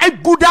for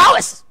 5 good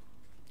hours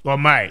oh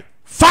my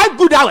 5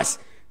 good hours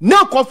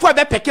now confirm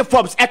be peke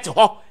forms at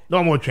ho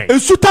no more train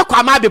Nsuta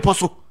Kwame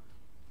Adeposo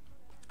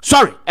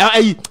sorry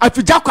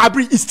afija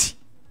kwabri east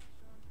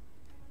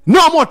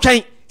no more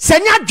train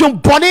senya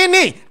dwombone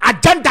ni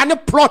agenda ne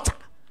plot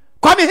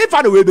Kwame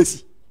hefa na we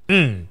besi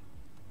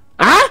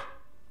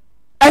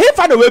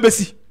hefa na we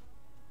besi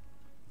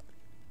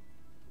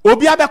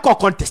obi abeko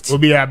contest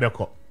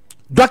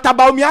Dr.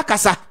 Baumia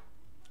Kasa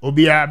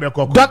Obia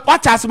beko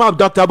what has my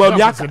Dr.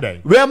 Baumia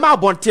where my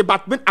bonte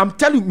but I'm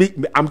telling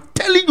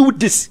you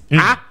this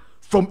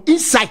from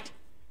inside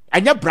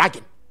and you're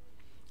bragging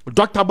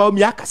Dr.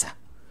 Baumia Kasa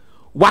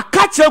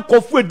wakache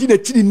kofu edina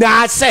chini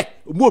na se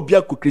mo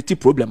bia ko create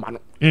problem ano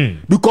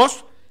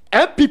because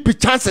MPP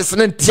chances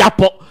na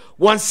ntiapo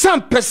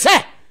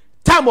 100%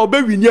 time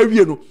obe wini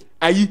awie no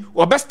ayi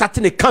obe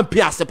starting a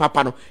campaign as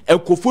papa no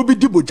enkofu bi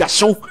di boja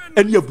show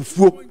ene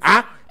abufuo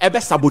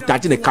ebe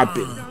sabotage the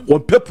campaign one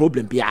pay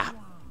problem bia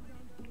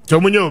so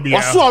munyo bia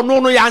oso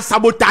no ya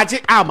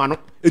sabotage ama no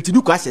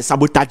etinu ko ase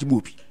sabotage mo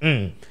bi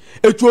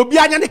etu obi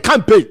anya ne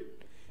campaign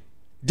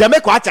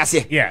Jamaica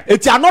atase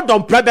eti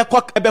anodon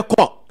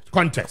ebeko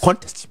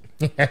contest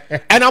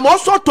and I'm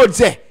also told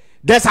say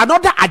there's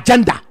another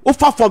agenda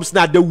offer forms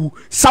now they will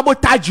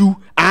sabotage you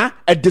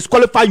and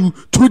disqualify you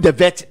through the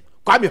vetting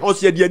Kwame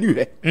House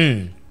here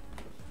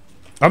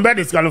I'm better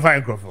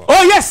disqualifying Crawford.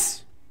 Oh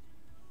yes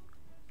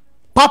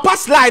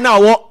Papa's line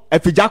now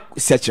efija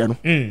search no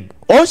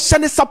on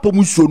shane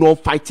sapomu so no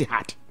fight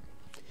hard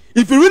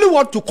if you really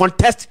want to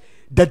contest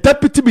the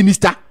deputy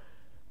minister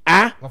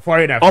of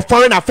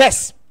foreign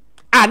affairs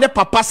and the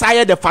papa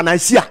say the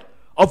financier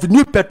of the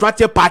new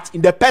patriotic party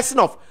in the person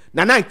of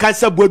Nana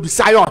Nkansa Bodu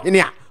Sayo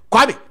Henia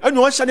Kwame and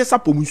you shane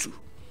sapomu so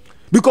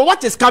because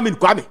what is coming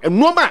Kwame and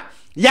no man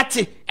yet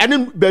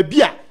and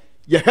baby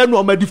you hear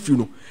no madi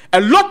funo a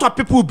lot of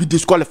people will be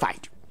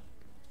disqualified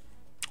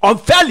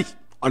unfairly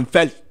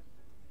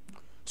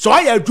so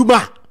I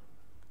Juma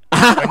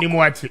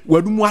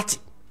Wadumwati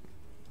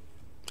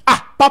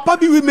papa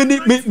bi we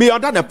me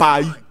order na pa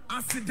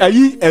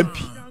yi MP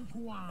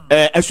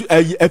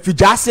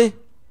efijase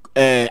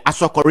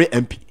asokore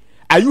MP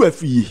ayu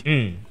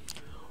afi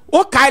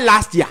okay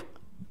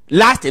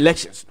last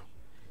elections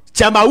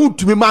chama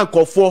wutumi man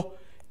kofo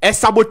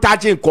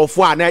sabotage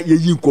nkofo ana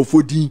yeyi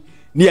nkofo din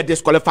near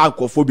disqualify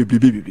nkofo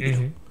bebre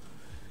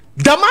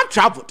the man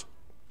traveled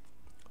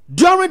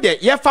during the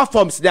yefa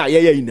forms there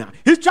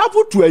he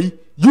traveled to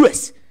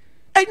US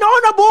and no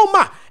honorable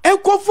ma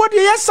nkofo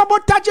de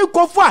sabotage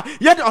nkofo a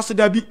ye de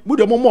osedabi mu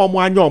de mo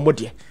anya omo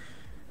de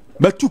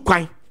but tu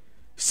kwan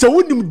se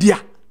wonim dia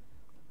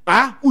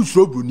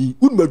unsuro bruni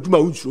unmaduma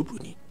unsuro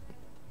bruni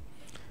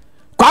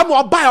kwa mo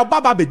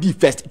oba be di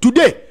first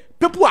today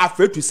people are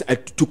afraid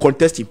to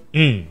contest him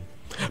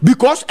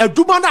because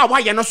aduma na wa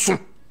ye no so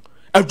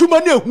aduma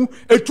na ehu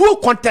etu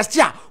contest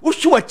a wo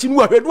hwe wachi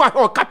no ahwe no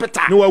ahwe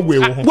capital no wa we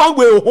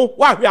ho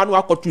wa hwe anu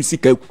akotu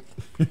sika ku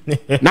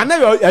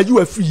na you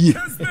afi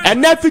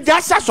and na fi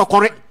jasa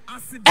sokore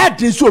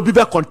edin so obi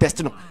be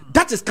contest no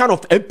that is kind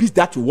of MPs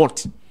that you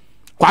want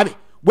kwame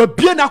we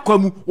bia na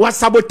kwamu wa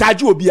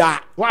sabotage obi a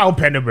wa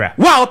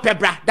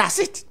opebra that's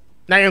it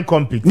na yen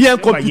compete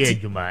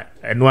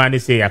no ani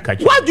say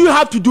akaji why do you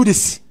have to do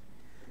this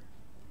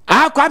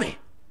kwame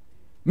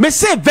me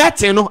say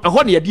vetting no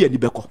ho na ye de ani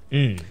beko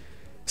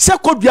se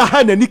kodua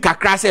ha na ni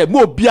kakra say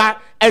mo bia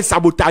en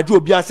sabotage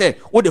obi a say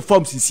wo the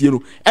forms sisie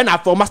no and na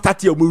form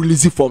start here mo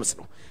release forms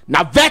no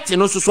na vetting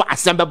no so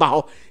assemble ba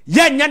ho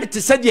ye nya ne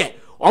te se de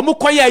omo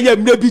koye ye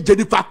mna bi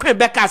Jennifer kwen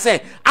beka say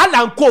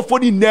alanko fo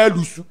ni na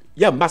lusu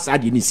ye mbasa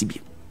de ni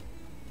sibi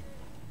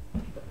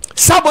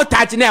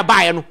sabotage na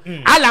ba ye no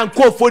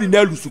alanko fo ni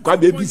na lusu kwa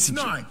be bi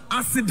sibi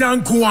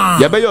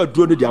ye be yo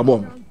duro no de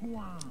amom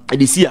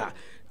edisia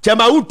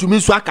chama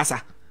utumi so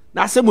akasa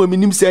na asemo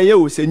minim se ye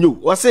o senyo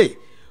o say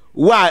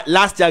wa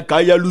last year ka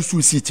ya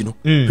lusu seat no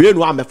we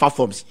no am fa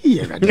forms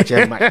ye na de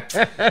chairman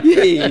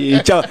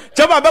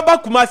chama baba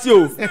Kumasi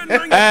o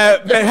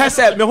me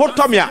hese me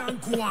hotomia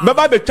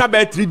baba be twa be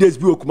 3 days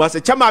bi o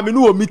Kumasi chama me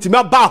no o meet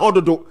me ba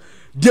hododo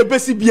de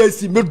besi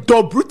BNC me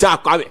do brutal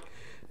kwawe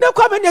na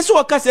kwawe ne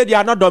so ka say they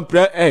are not done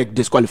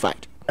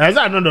disqualified as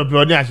I not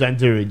done ni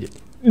Ashanti region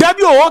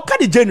dabi o ka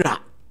the general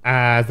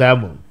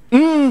Zamo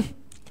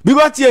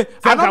because ye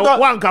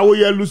one ka wo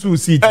ya lusu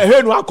seat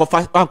he no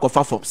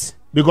ankofa forms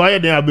because you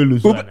didn't be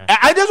lose.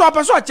 I just want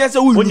person chance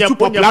who you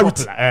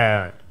popularity.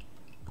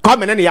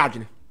 Come and ya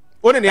adwene.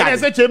 One ne ya.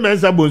 Say chairman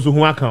Sabo so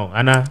ho account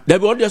ana. There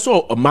be on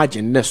so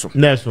imagine neso.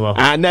 Neso.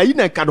 Na yi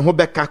na ka ho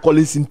beka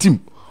Collins team.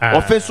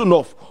 Offense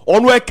north.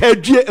 On we ka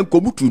due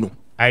enkomutu no.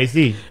 I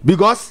see.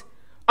 Because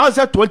as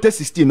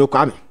 2016 no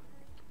kwame.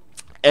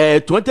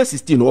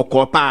 2016 no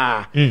ko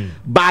pa.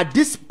 But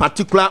this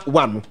particular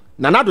one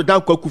na do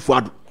dan kwakufu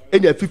ado.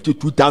 Enya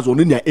 52,000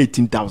 enya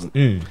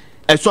 18,000.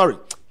 Sorry.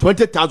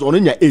 20,000 on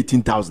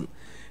 18,000.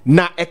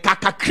 Na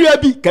ekakakra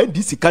bi kan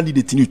DC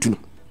candidate ni tu no.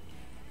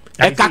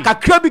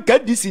 Ekakakra bi kan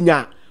DC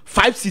nya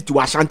 5 seat to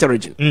Ashanti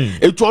region.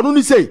 Etu onu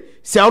ni say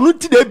onu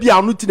ti na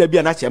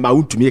bia na chema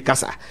untumi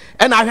kasa.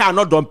 E na hwe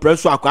anodon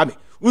press so akwame.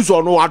 Uzo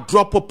onu wa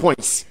drop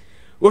points.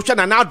 Wo hwe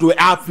na do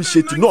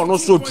appreciate no onu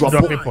so drop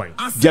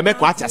points. Jeme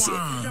kwa atase.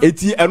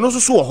 Eti eno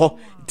so wo ho.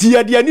 Ti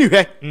ye de ni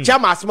hwe.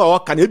 Chema asema wo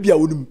ka na bia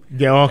wonum.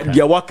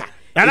 De woka.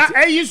 Ana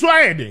eyi so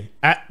ayede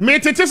me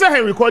tete se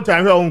Henry Cotter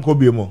ahwe onko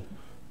bi mo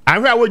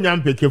ahwe a wonya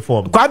mpeke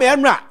form kwa me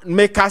enra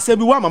me ka se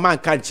bi wa mama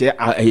nka nche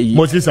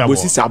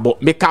Mosisabo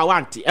me ka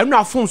wanti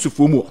enra fon so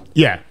fo mu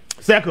yeah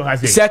circle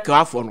has it circle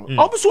afo no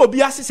obuso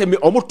obi asese me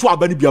omoto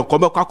abani bia nko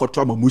me kwa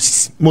akoto ma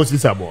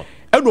Mosisabo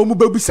eno omu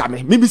babisa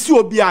me me bisi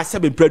obi a se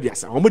be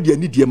preduasa omo de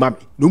ani die ma me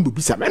no mu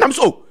babisa me nam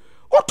so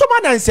otoma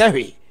na nse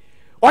hwe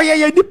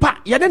oye nipa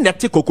ye ne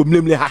nete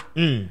kokomlemle ha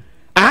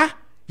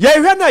ye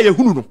hwe na ye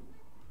hunu no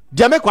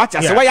Diame kwa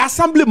tia se wa ya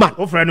assemblyman.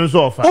 O friend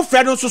so ofa. O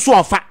friend so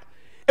ofa.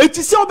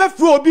 Eti se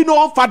obefri obi no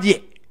ofa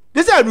de.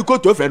 This is we go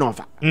to friend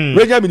ofa.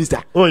 Regional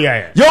minister. Oh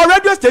yeah. Your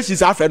radio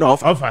stations are friend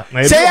ofa. Ofa.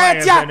 Say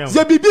ya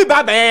ze bibi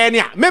ba ba ya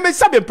nia. Me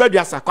sabe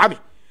producer kwame.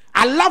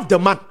 I love the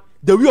man.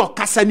 The way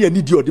okasa ni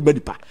ani di odi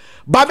manipa.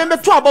 Ba me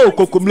to aba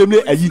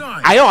okokomlemle ayi.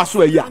 Aye oso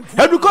ayi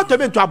a. Edu ko to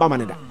me to aba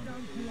manida.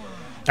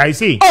 I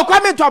see. Oh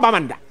kwame to aba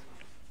manida.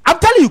 I'm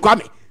telling you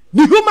kwame.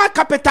 The human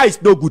capital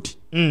is no good.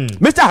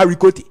 Mr.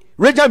 Harikoti,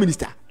 regional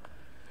minister.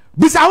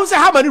 Bisa who say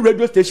how many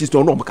radio stations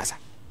to no makasa?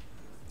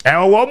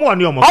 Wo mo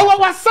ani omo. Oh,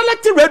 we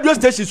selecting radio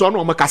stations on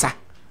no makasa.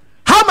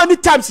 How many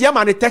times you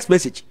man a text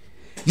message?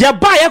 Ya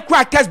buy a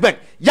crack cashback.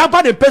 Ya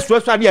buy the best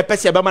restaurant near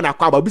Pessia Bama na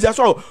kwa. Bisa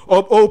so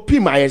o P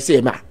my say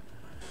ma.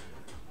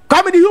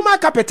 Come the human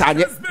capital.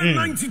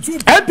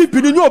 MPP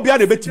ni obi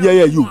na betimi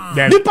ya you.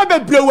 Nipa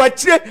bebre wa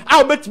kire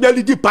a betimi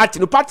lead party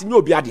no party ni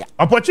obi ade.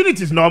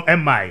 Opportunities no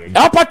MI.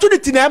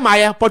 Opportunity na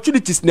MI,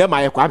 opportunities na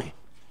MI kwame.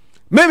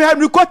 Maybe I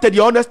recorded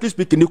the honestly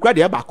speaking the crowd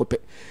back up.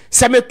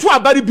 Se me to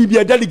abari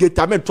bibia delegate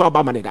amen to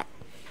aba manega.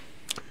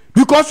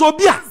 Because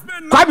obia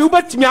kwame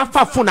ubetimi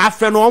afa phone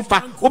afre no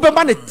onfa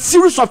obeba na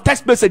series of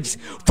text messages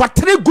for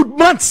 3 good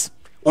months.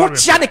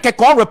 Ochia ne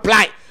keke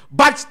reply.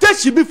 But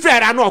station be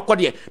fair and no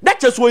there.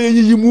 That's just why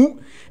you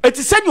move. It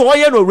is send you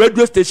all no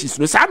radio stations.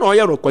 No, son or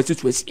your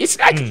constituency. It's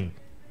like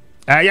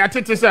I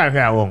think say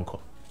here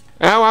wonko.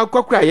 I want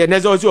to cry.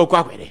 There's also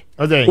kwakwere.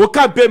 Who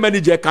campaign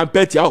manager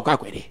campaign to our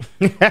kwakwere.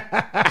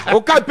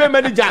 Who campaign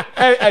manager?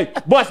 Hey,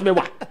 boss me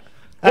what?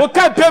 Who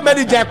campaign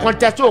manager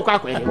contest to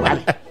kwakwere.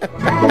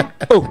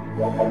 Oh,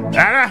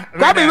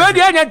 Gabi, when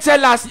the end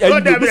tell us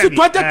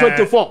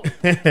 2024.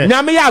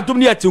 Nami ya adum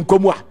ni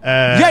atinkomwa.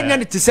 Ye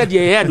nya ti said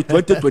ye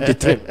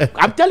 2023.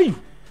 I'm telling you.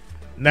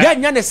 Ye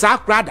nya ne sa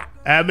krada.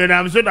 I mean,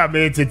 I'm sure that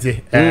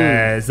metete.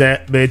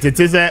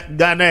 Say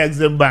Ghana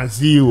Exim Bank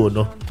CEO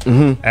no.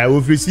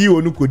 If you see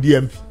you no ko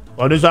DMP.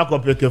 Ono so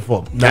akopeke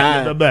form.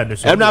 Na be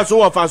so. Na so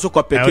wa so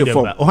kopeke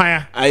form.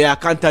 I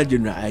accountant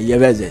general, ye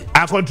veze.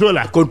 A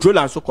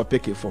controller so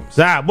kopeke form.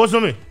 Sir,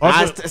 bosomi.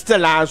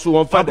 Still also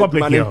one fan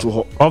money to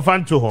ho.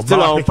 Ofan to ho.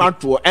 Still on fan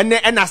to.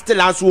 And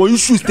still also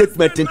issue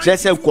statement in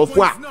interest of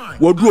kofo a.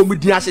 Wo do omu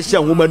di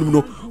ahye woman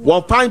no.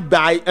 One find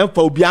by emfa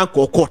obi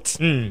anko court.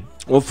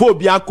 Ofo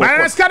obi anko court.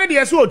 Na scan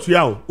dey so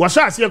otua o. Wo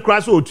sha ase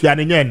kra so otua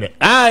ne nye nne.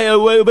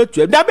 We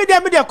betua. Da me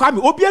dey kwa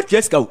me obi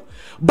atua ska o.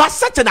 But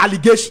such an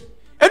allegation.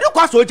 Edu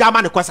kwa so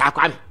jama ne kwasa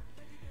akwame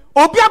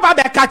obi aba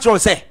be catch on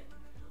say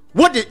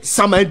what the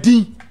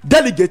samadi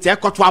delegate e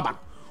koto aba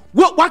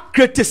what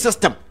create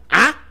system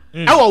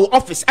our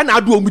office and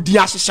adu omudi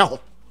ahye ho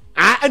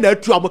and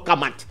atu am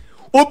command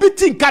obi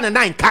tinka ne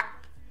nanka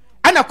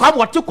and akwa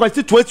what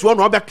constituency one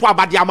obeto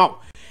aba de ama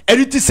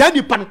and it is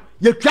any pan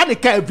ye twa ne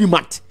ka every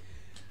month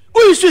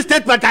who issue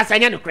statement as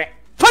anya ne kre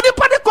for the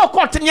party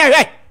court nya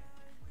he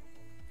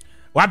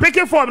wa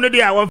picking form no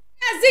dey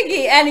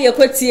Ziggy any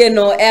equity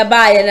no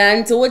eba na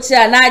nti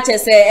wuchi na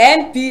chese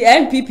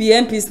NPP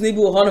MPs ni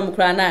bi honum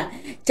kra na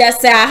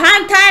chese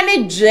ahanta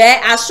ne dre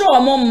ahwe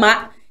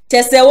omma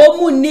chese wo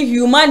mu ni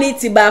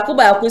humanity ba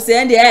ko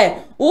se ndi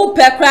wo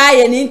pe kra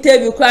ye ni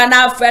interview kra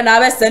na afre na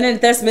be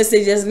send text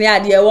messages ni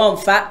ade wo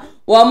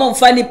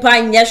mfa ni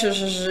pan nye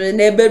hwehwe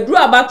na ebedru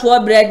abato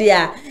obrede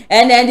a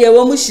ene ndi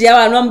wo mu hia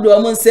wa nom do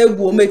mo nsa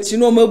gu o machi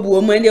no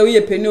mabu mo ndi wo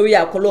ye peni wo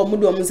ya kolo mo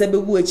do mo nsa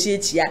begu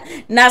achi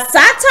na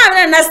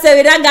satan na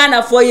sewira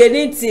Ghana for ye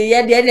ni ti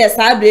ye de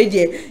sa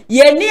breje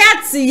ye ni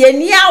ati ye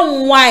ni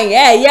anwan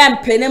ye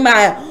mpene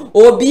ma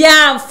obi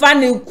amfa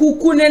ne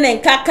kuku ne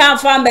nkaka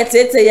amfa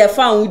mbetete ye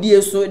fa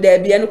wudie so da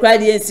bia no kra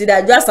de nsi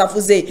da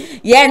Joseph say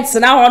ye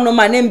ntena ho no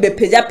ma ne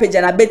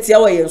mbepeja na betia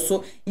wo ye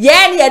so ye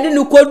ne ye de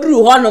no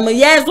koduru ho no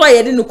ye so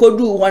ye de no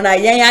koduru ho na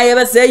ye ya ye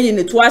be say yi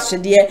ne to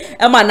ahyede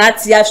e ma na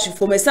ati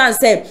ahwefo me san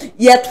say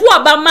ye to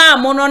aba ma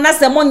mo no na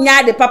se mo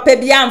nya de papa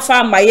bia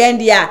amfa ma ye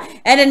ndi a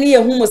ene ne ye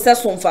hu mo se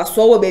so mfa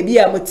so wo ba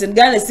bia mutin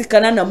Ghana sika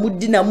na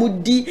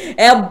mudi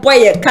e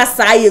boye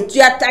kasa ye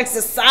tua tax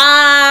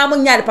sa mo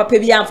nya de papa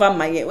bia amfa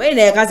ma ye we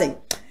na kazen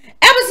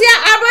ebusia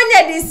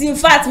abronya dis in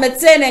fact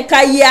metene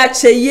ka yi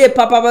ache ye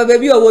papa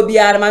baby owo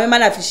biara ma me ma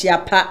na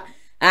fihia pa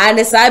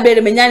and sa be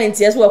de menya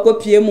ntie so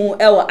wakopie mu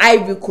e wo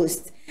Ivory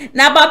Coast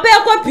na papa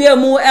ekopie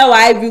mu e wo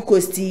Ivory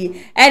Coast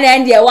ene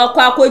ndie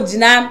wakwa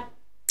akogina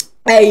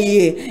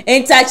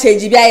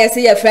interchange bia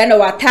yesi ye friend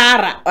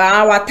watara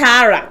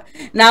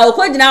na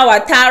okogina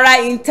watara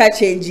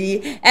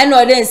interchange ene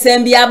ode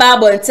nsem bia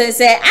babo nten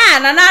se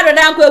na do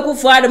dan ko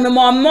ekufu ado me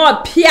mo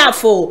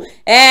piafo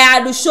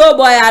ado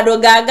showboy ado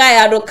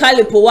gaga ado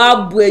kalipo wa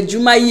bu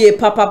ejuma ye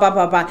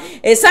papa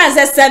esan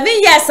se 7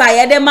 years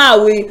ayede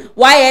mawe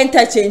why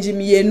interchange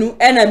mienu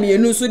ena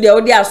mienu so de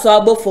ode aso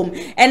abofom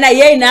ena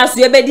ye ina aso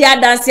ye bedi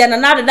Adansie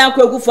na do dan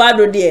ko ekufu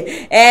ado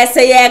de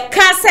se ye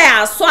ka se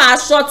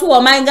aso to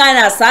o manga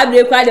na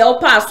sabre kwa de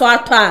opa aso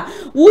ato a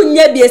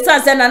wunye bi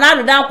esan se na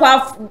do dan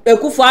kwa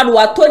ekufu ado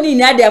watoni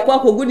ni ade akwa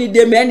kogu ni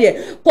de mende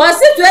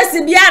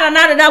constituency biara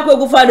na do dan ko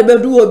ekufu ado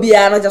bedu obi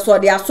a no je so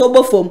de aso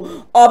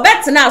bofom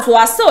obetna so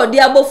ase odi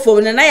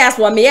abofom na ya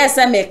so me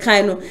yesa me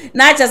kan no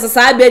na chese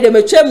sa be de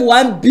metwem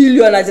 1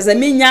 billion na chese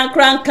me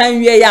nyankran kan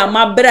wie ya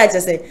mabra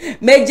chese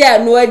meje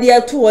no adi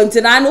atu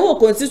wonti na no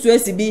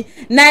constituency bi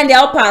na ndi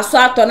opa aso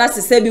ato na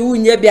sese bi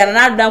wunye bia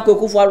na do dan ko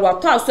ekufu ado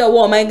ato aso e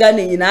wo man ga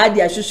na nyina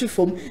adi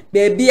ahwehwefom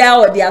be bia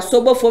odi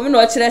aso bofom na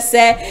o kire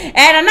se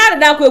na do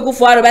dan ko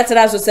ekufu ado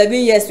betra so 7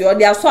 years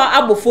odi aso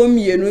abofom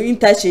mienu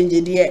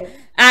interchange de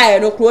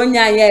no kro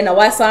nya ye na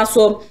wasan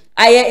so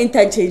aye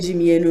interchange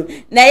mienu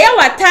na ye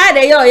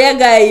watade ye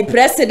oyega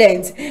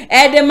president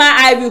edema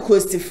Ivory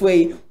Coast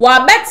foi wa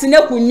betene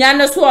kunnya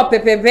no so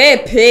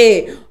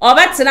opepepepe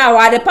obetena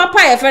wa de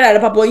papa ye fere de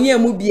papa onye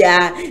mu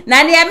bia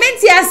na ne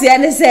menti ase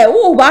ne se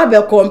wo ba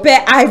be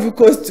compare Ivory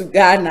Coast to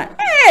Ghana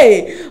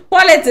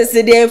politics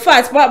dey in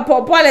fact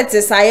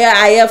politics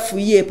aye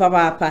fuye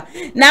papa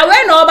na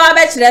when oba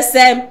be kire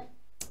se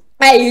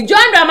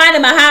John Dramani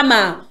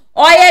Mahama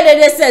oye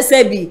de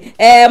sesebi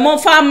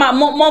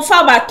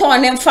monfa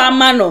baton ne mfa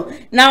no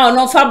na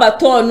ono fa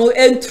baton no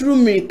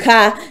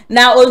entrumrika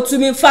na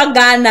ontumi fa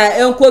Ghana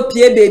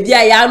enkopie bebi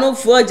a ya no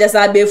fo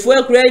jesa befo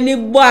ekura ni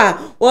bo a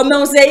o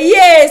me say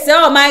yes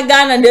oh my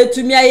Ghana na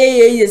etumi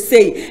ayeye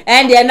say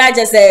and dey na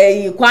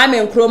jesa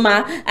Kwame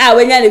Nkrumah a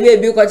wenya ne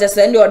bebi ko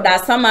jesa ndi oda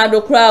sama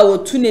do kura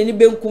otu ne ni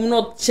benkum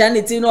no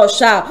chanity no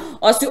sha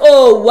o si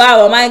oh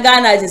wow my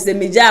Ghana jesa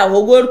meja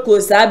Gold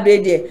Coast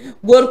abrede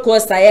Gold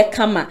Coast aye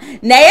kama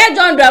na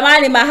John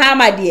Dramani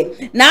Mahama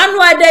de na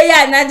anu ade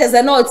ya na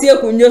jese na otie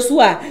kunyo so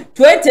a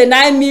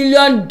 $29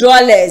 million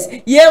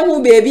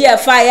yehu baby a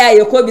fire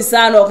ye ko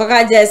bisa na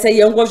okaka jese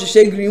ye nko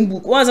hwehwe green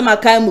book won ma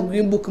kan mu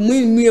green book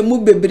mu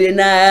bebre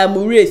na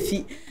mu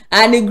refi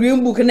ani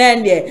green book na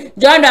nde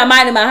John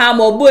Dramani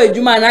Mahama obo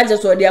ejuma na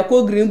jese ode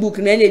akọ green book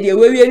na nde de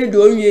wewie ni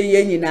do onwie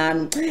ye nyina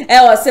no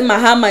o se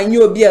Mahama nye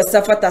obi a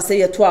safata se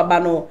ye to aba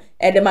no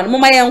e de man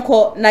moma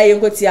yenko na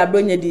yenko ti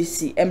abronya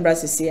DC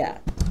embrasisia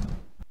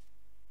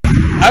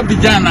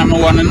Abidjan na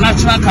one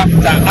national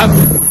capital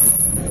Abu.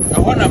 I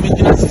wanna make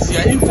it a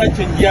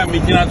interchange here,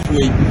 making a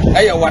way.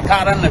 I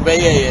watara na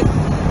beye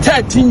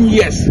 13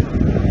 years.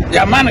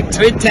 The man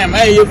 3 term,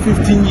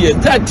 15 years,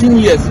 13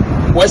 years.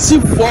 We see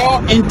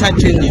 4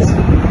 interchanges.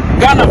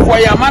 Ghana for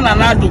your man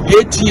and 8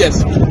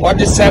 years or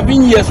the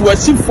 7 years. We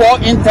see 4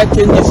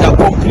 interchanges are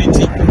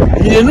completed.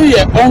 You know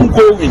you're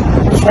ongoing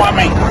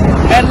swimming.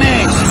 And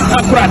then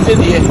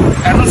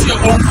and also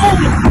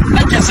ongoing.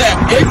 Like I said,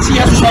 8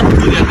 years short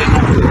period.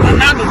 And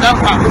now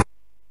the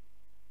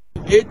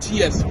 8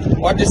 years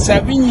or the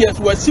 7 years,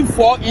 we see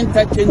 4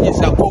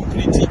 interchanges are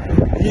completed.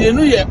 You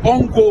know you're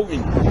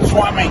ongoing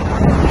swimming.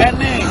 And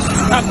then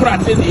and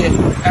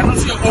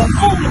also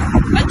ongoing.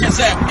 Like I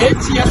said,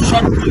 8 years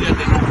short period.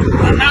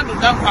 And now the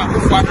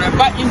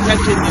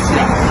interchanges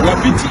are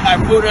beating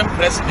our foreign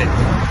president.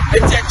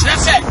 It's a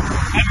chess.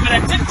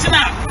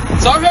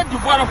 So we have to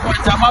borrow for a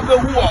time of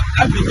war.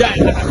 And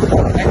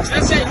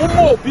say, no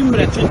more being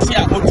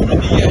retintia or to the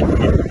year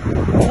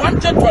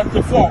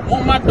 2024.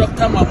 Mama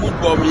Dr. Mahmoud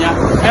Bomia,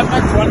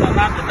 ever one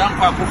another down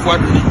for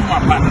the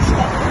human partnership.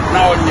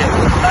 Now, yet,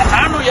 I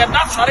know you're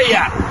not sorry. We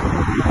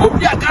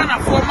are Ghana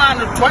for man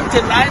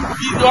 $29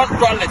 billion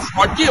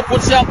or dear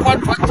pussy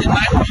upon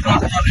 $29 billion.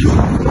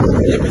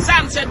 The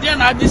Bisan said,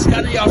 then I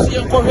discovered your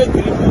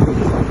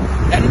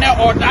and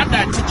now or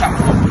that teacher.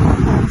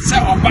 Say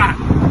Oba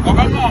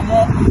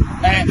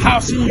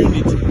housing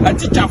unit. A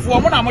teacher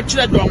for one of my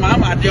children,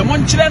 Mama, the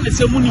one children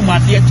is a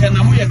monument, dear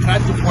Chanamuya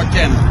Kati for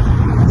 10.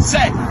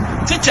 Say,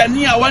 teacher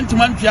near 1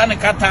 month piano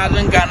Qatar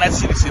and Ghana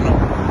citizen.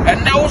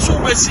 And now also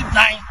we sit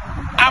 9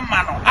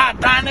 Amano,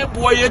 Dane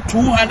boy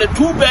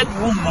 202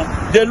 bedroom,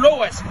 the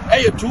lowest,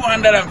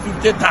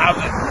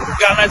 250,000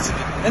 Ghana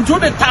citizen. And to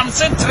the time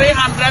said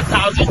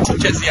 300,000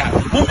 teachers here.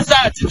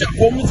 Mumza teacher,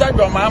 Mumza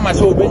Mama,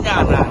 so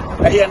Benyana,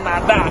 a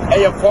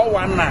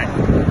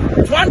 419.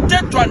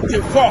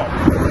 2024,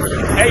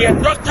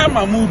 Dr.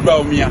 Mahmoud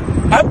Baumia,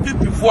 happy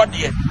before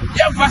the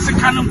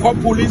Yavasakan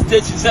police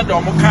station said,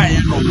 Omokai.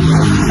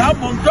 Now,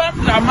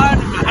 Dr.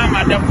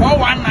 Mahama, the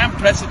 419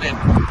 president,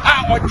 I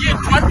give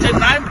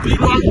 $29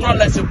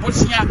 billion a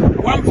pushing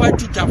 1 for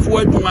teacher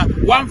for Duma,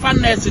 1 for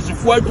nurses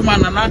for Duma,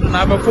 and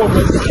another 4 a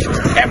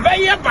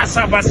Bayer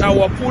Basabasa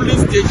or police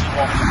station.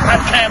 I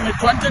came in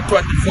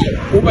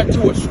 2024 over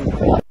 2 years.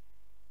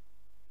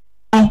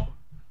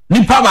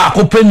 Nipa ba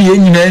akopeni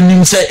enyina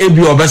enim se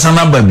ebi obesa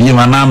na ba bi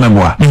ma na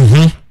ameboa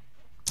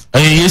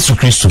Yesu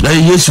Kristo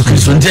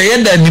nje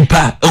yeda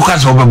nipa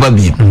okasa obeba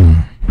bi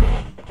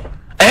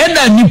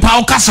yeda nipa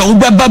okasa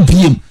obeba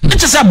bi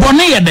nche se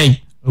bone yeda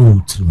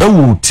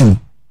ewutim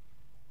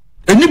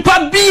nipa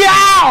bia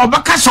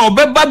obakasa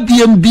obeba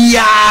bi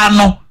bia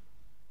no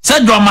se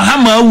do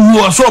mahama awu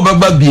o so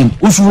obeba bi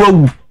usu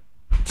awu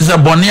se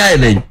bone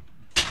yeda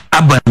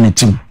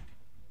abanitim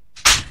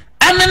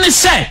enene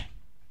se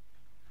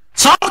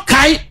so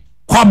kai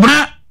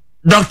Kwabna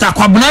Dr.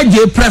 Kwabna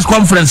J press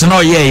conference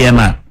no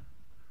na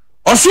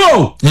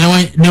also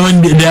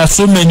there are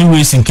so many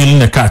ways in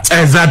killing a cat.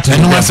 Exactly.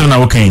 And what's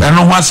na okay. And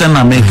what's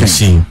na make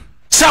see.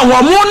 So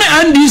wo mo ne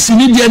NDC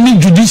ni dia ni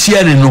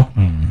judiciary no.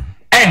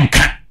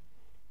 Enka.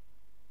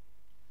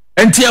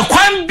 Enti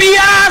ekwan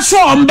bia so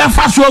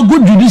ombefa so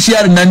good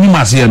judiciary na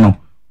nimase no.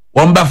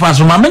 Ombefa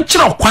so ma me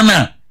kire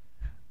kwana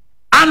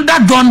under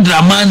John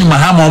Dramani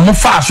Mahama omo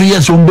fa so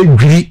yes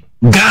ombedwiri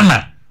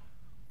Ghana.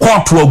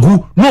 Court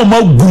wagu no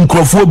ma gu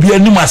nkrofo bia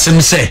nim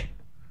asem se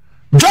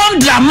John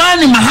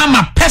Dramani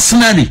Mahama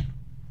personally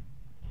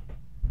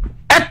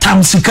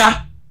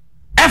etamsika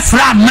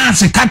efra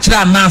nance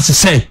kachira nance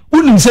say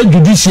unim say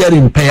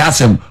judiciary pay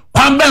asem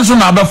kwan ben so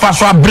na abefa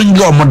so bring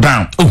your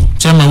down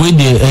chema we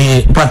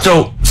dey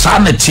patrol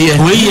sanity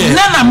we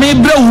na me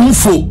bre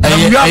wufo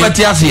you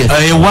abati ase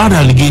word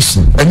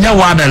allegation enya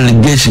word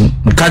allegation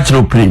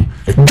kachiro pray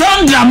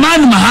John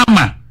Dramani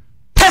Mahama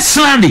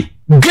personally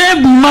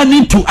gave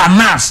money to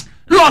ANAS.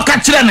 No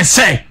catcher and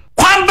say,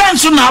 Kwan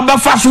Benson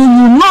Abafasu,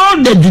 you know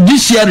the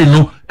judiciary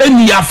no,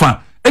 any yafa.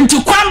 And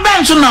to Kwan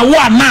Benson, a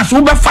war ANAS,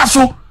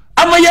 Ubafasu,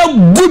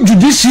 amaya good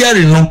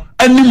judiciary no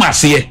anim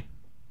ase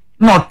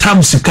no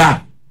tam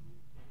sika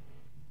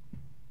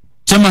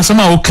chema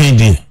sama okay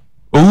dey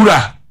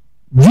owura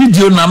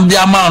video nam dey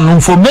ama no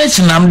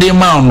information nam dey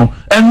ma no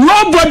and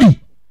nobody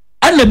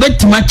and the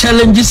betima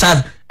challenges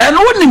us and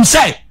wonim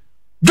say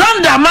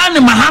John Dramani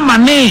Mahama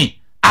ne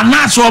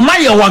ANAS o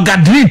maye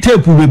wagadri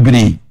tape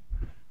bebre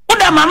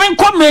oda mame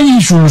come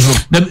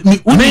issues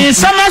me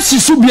sama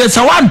sisu bia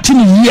sa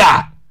wantini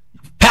ya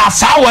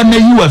pasa wa na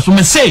yi waso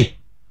me say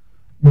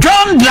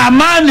John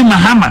Dramani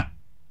Mahama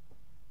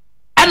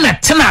ana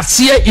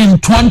tenase in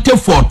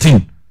 2014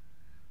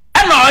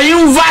 and I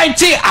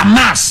invite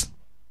ANAS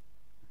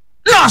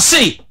no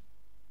say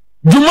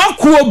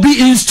Jumakuo bi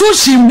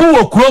institution bu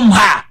okrom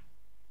ha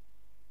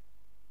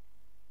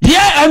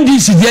yeah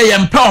MDC there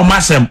yempe o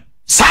masem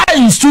sa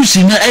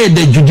institution na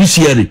the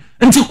judiciary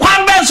nti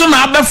kwan ben so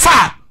na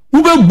abefa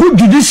wo be good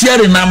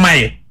judiciary na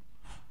maye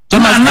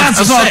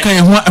ANAS so okay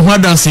who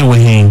Adansie we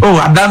hin oh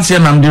Adansie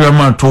na mdire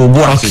ma to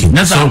bo okay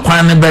nesa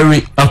kwan ne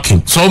berry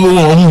okay so we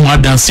who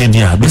Adansie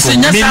dia because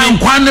nesa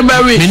kwan ne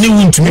berry me ni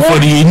wuntumi for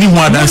the ni who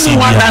Adansie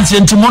dia Adansie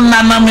nti mo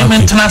na me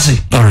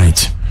mentenase all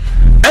right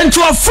and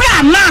to free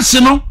ANAS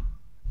no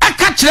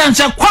aka kire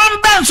nse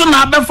kwan ben so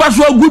na abefa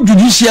so good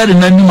judiciary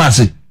na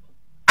nimase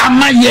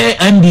amaye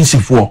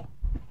NDC for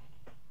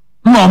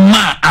no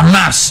ma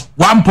ANAS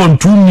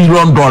 $1.2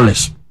 million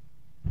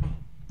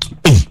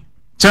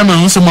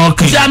chairman so ma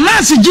okay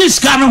ANAS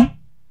jiska no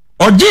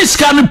or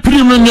jiska no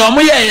premium no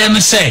mo ye ne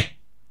say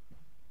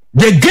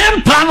the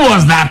game plan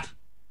was that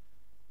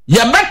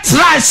you bet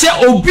try say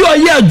obi o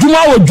ye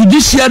adwuma wo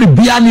judiciary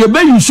bia na be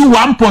use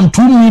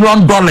 $1.2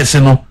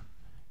 million no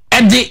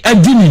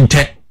edi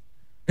ninte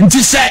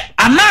nti say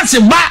ANAS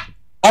ba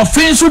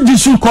offense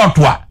disu court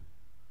wa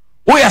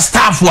we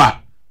staff wa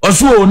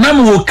oso na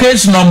me wo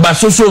case number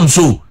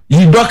so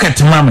yi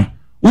docket mame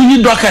we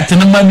yi docket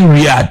na mani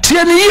ria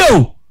tie ni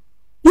yo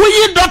we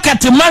yi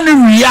docket mani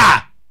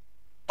ria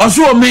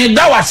oso me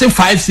da wa say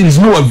 5 series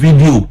no wa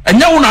video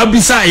enya wo na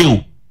bisa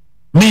yo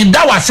me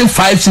da wa say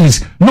 5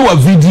 series no wa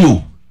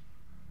video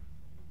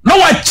no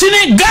wa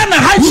chini Ghana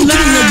hajina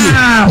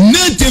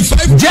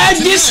 95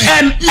 judges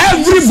and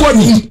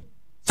everybody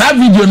that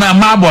video na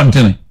ma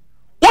bontene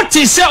what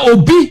is say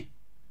obi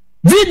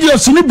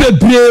videos ni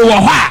bebre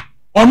wo ha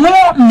ono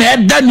na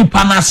eda ni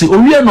panase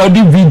owie na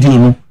odi video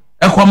no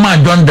ekoma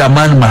John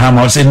Dramani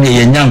Mahama o se ne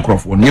ye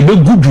nyankrofo ne be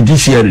good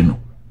judiciary no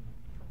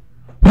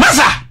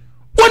masa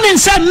woni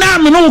nsa na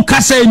me no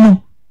kasa enu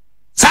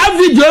sa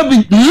video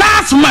bi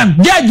last month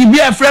judge bi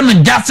a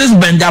friend Justice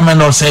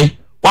Benjamin o say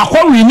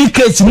wakọ win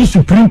case ni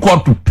Supreme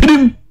Court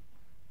prim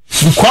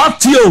the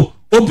court yo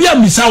obi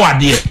amisa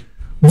wade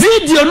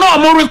video no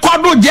mo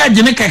record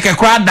judge ni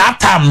kekekra that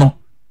time no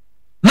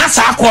na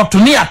sa court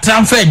ni ya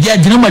transfer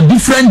judge ni ma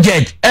different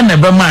judge and a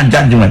man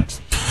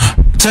judgment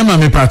tell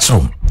me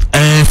patso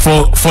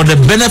for the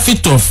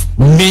benefit of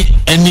me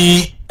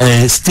any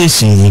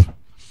station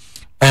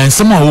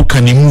someone who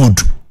can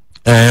mood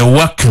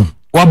working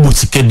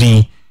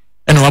wabusikedi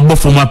and wabo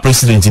former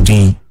president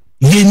din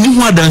ye ni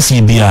ho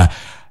Adansie bia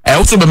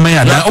also be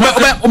man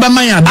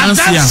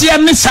Adansie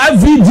ni sa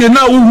video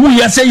na wo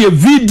ya say ye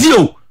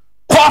video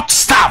court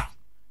staff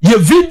ye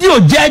video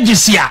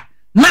judges ya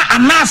na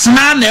ANAS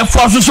na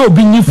force so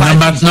bi ni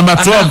number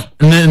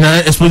 12 na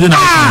expose na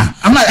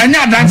ama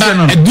anya Adansie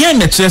no e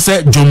na kire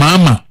say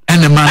Jomama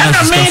and man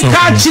na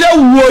ka kire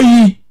wo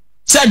yi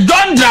say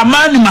John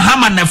Dramani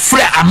Mahama na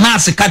frɛ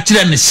ANAS ka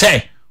kire ne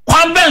say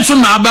kwan ben so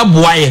na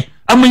abeboa ye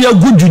amanya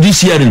good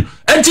judiciary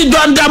enti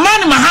John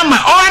Dramani Mahama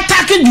o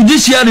attack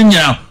judiciary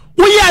nya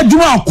wo ye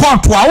adwuma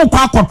court a wo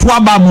kwa akoto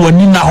aba mo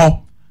ani na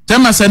ho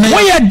tema say wo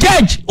ye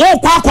judge wo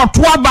kwa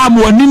akoto aba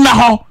mo ani na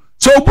ho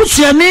so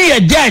obusuani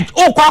ye judge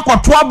o kwa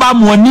akoto aba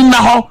mo ani na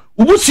ho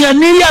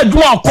obusuani ye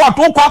adwuma court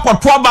o kwa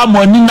akoto aba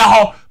mo ani na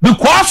ho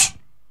because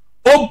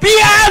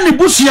obia ni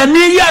busuani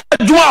ye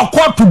adwuma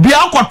court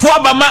bia akoto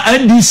aba ma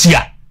NDC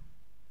a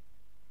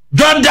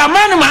John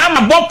Dramani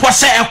Mahama bopo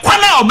se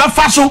ekwana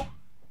obefa so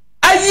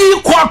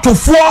ayi court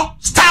for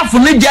staff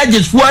ni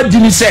judges for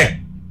adini se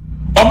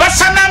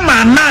obasana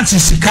ma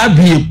ANAS sika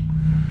bie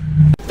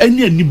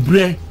eni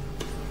anibre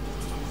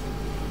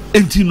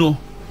enti no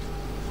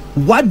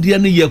wade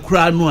ne ye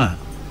kura no a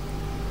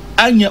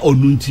anya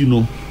onunti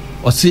no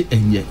o se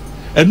enye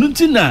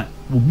enunti na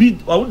obi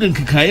wode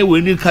nkekaye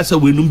we ni kasa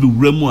we num be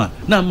wuramu a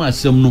na ma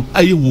asem no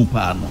aye hu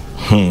pa no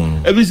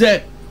ebi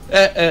se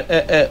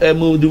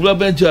mo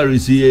development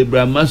charity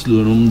Abraham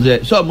Maslow no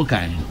se so mo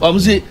kan o mo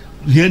se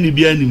hia ni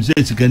bia nim se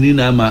sikani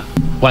na ma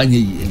kwanye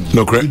yi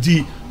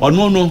nti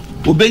ono no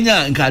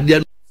obenya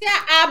nkade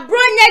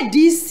abronya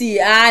DC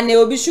ne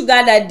obi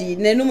sugar daddy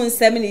nenum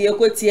nsem ne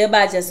yekotie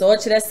ba chese o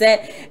kire se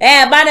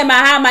ba ne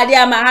Mahama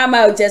dia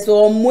Mahama chese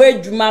o mu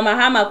adwuma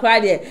Mahama kwa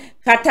de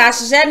kata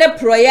hye ne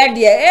proye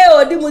de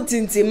odi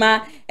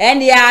mutintima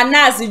and ya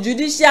ANAS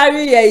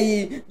judiciary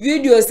yi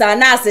videos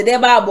ANAS de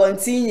ba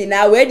abontin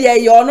nyina we de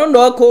ye ono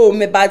no ko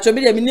me ba cho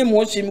bi de minim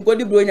ho hwim ko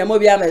di bronya mo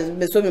bia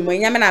me so me mo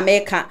nyame na me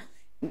ka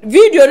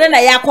video no na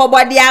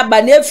yakobode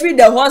aba na free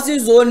the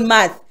horses own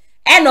mouth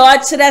and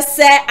or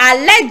say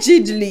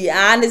allegedly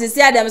and this is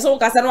them so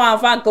kasa no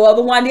amfa nka wa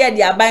bo ho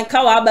de aban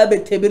ka wa ba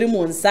betebiri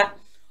monsa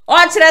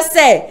or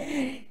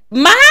say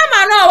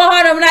Mahama no wo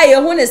honom na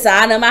yehu ni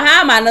saa na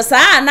Mahama no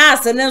saa na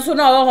ase ne so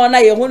na wo ho na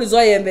yehu ni zo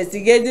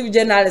investigative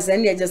journalist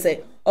and ye say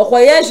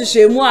okoye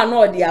hwehwemu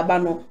ano de aba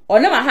no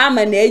one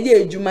Mahama na eje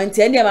ejuma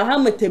nti ene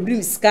Mahama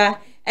tebrim ska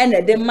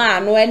ene de ma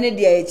no ene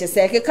de ye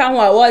say keka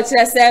ho a wo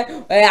kire say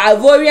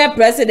Ivorian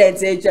president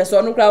eje so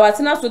no kra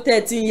watena so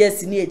 13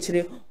 years ni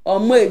ekire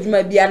omo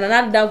ejuma bia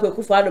na dan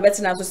kwekufu ado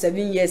betena so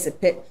 7 years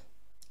pe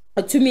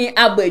atumi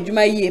abo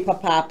ejuma yie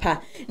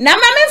papa na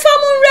mame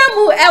fomu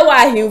nremu ewa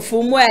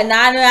ahemfu mu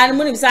na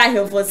mu ni bisa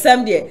ahemfu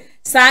sam de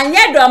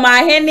sanye do ma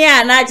hene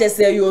a na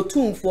chese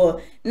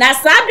yotumfo na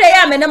sabre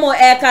ya menemo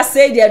eka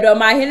se de do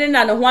ma hene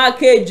na ne ho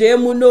aka eje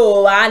mu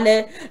no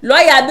ane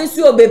lawyer bi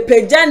si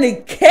obepeja ni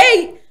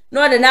kei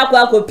no de na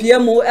kwa kopie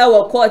mu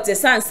ewo court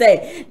san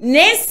say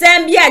ne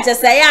sem bia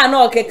chese ya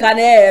na okeka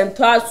na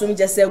ento asum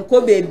chese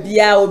nko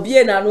bebia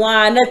obie na no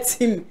ana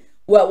tim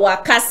wa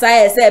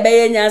kasa ese be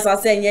yenyansa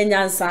se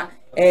nyansa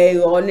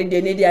oni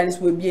de ne dia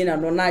nso bie na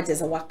no na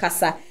chese wa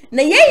kasa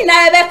na ye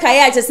na ebe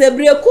kaya chese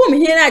brekum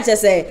hin na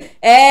chese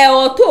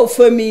oto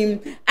fami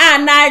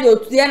ana yo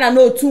tia na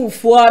no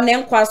tumfo ne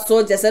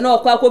nkwaso chese na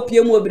okwa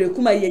kopie mu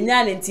brekum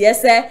ayenya ne ntie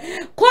se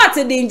court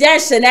the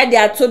injunction na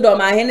dia to do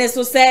ma hene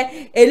so se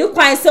eni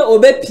kwan se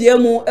obepie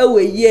mu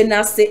eweyie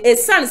na se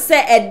esan se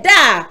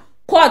eda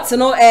court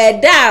no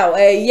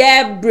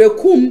ye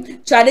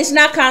brekum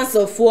traditional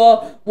council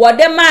for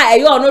whatever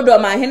eyo no do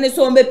ma hene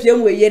so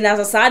mbepiem weye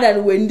na saada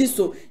no wendi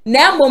so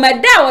na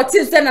mmomeda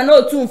wotin se na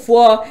no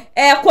tumfo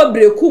ko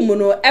brekum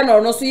no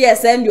no so ye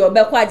send you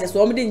obekwa age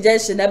so omdi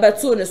injection na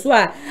beto ne so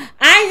a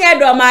anye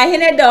do ma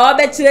hene da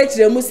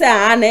obekire mu se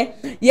ane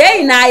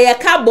ye na ye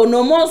kabo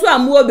no mo so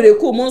amu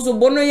brekum mo so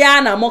bono ya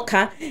na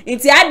moka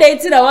nti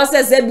adenti na wo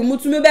se bi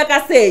mutumi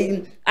beka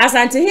se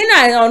asante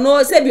hina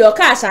no se bi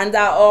oka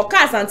ashanda oka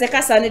asante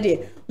kasa ne de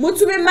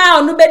mutumi ma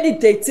onu be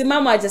detect ma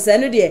ma jese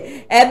no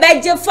de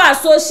ebeje fa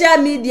social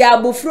media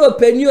abufro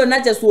openio na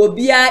jese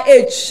obia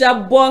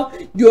echabo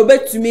de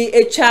obetumi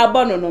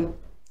echabo no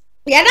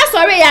ya na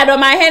sorry ya do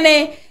ma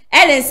hene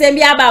elen se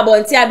bia babo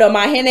nti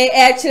adoma hene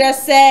kire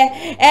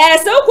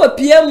se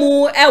okopie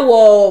mu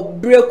ewo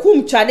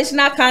brekum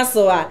traditional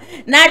council a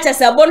na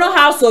chese bono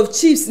house of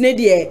chiefs ne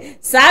de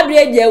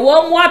sabre de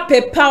wo mo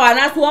apepa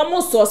na so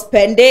mo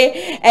suspende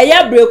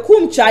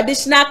brekum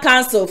traditional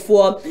council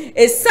for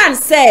esan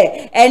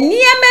se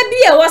eniema bi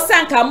e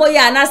wosanka mo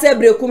ya na se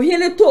brekum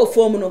hene to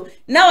fom no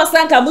na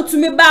wosanka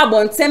mutumi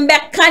babo ntembe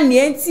ka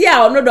ne nti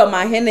a ono do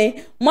ma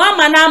hene mo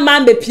ama na ama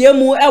mbepie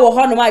mu ewo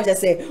ho no ma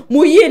jese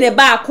mu yi ne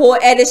ba ko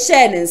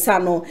share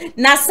nsano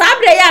na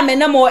sabre ya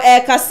menemo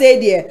kase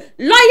de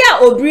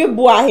lawyer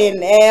obribu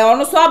ahen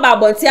ono so aba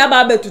bonti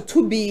aba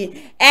betutu bi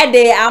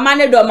de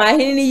amane do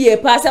mahen ni ye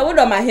pa se wo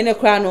do mahen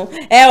kra no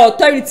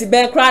authority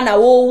ben kra na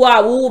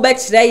wo be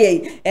kire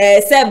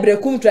ye se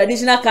brekum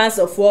traditional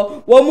council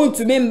for wo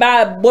muntumi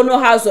mba bono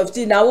house of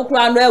tea na wo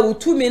kra no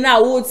wutumi na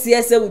wo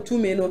tie se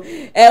wutumi no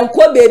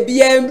enko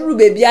bebia nduru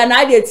bebia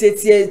na de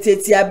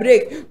tetia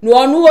break no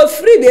ono wo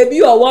free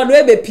bebi owo no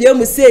ebepie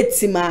mu se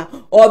tima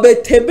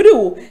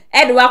obetebriwo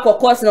edwa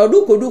kokos na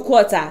odukodu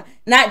quarter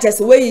na just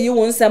we yi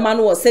won nsema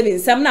no 7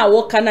 nsem na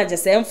wo kana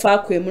just emfa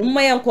kwem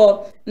mma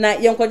yenko na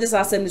yenko just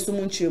asem so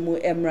mu nchemu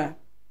emra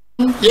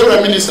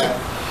yewra minister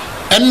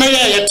enne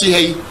ye ti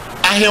hei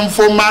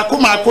ahemfo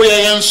mako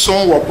ye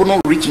yenson wo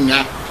pono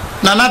richinya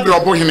na na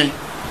drobo hene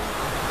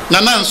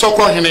na na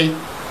nsoko hene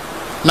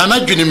na na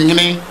dwunim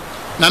hene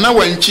na na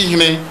wanchi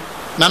hene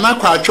na na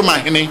kwa atwoma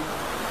hene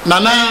na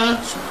na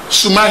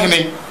suma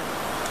hene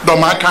do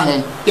maka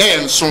ho ye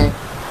yenson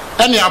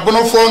ene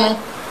abonofo no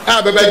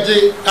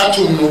abebeje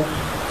atum no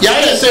ya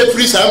ye se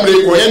free samre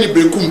ko ye ni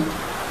brekum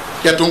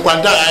ye to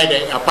nkwada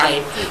aide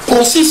apai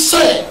ko si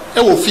se e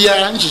wo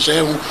fia nhihye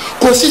hu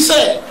ko si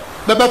se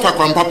bebe fa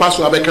kwan papa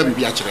so abeka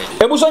bibia kire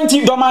ebuso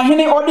nti doma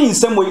hene odi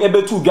nsem we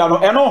ebetu dwa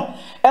no eno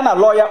ena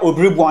lawyer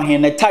obribu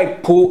ahene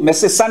type po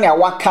mesesane a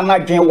waka na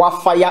dwen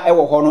wafaya e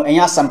wo ho no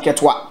enya asam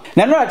ketwa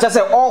na no acha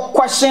say all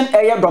question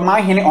eye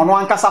doma hene ono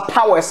ankasa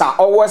powers a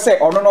owo say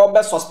ono no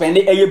be suspend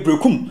eye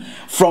brekum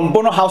from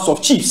Bono House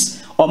of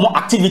Chiefs or more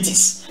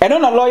activities. And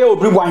on a lawyer will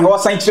bring one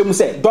sign to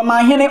say,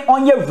 Domahine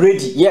on your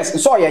ready.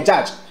 Yes, so your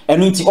judge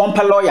and it's on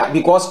per lawyer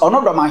because on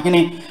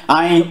Domahine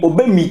I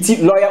obey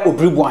meeting lawyer will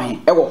bring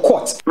one ever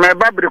court. My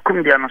baby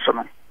Kumbian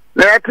Sono.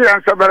 Let me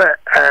answer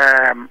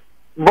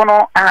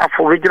Bono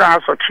for regional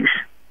house of chiefs,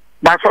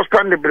 but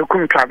suspend the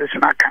Brekum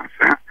traditional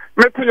council.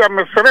 Maybe your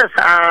mistress.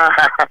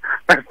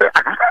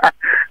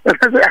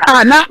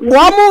 Now,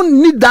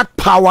 one need that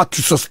power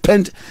to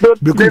suspend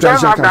Brekum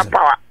traditional council.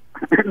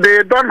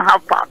 They don't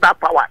have that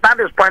power. That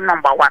is point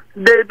number one.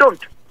 They don't.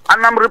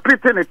 And I'm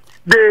repeating it.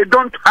 They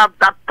don't have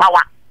that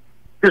power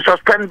to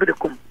suspend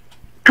Brekum.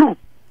 Two,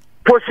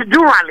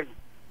 procedurally,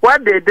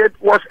 what they did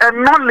was a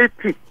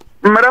nullity.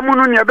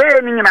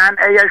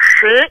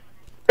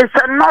 It's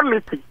a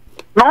nullity.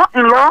 No,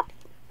 in law,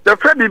 the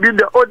Fed be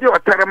the audio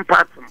term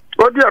pattern.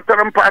 Odi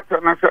otaram part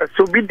na say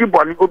so bi di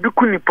boni obi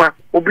kunipa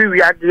obi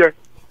wiade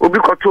obi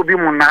koto obi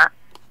muna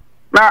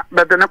na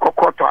bede ne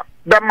kokoto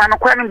da man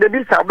kwani de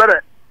bi sa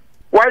bere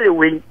why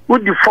we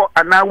would di for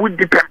ana would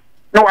depend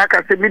no I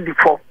can say me di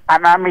for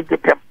ana me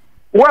depend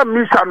what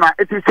miss ana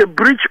it is a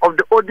breach of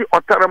the Odi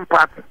otaram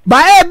part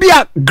by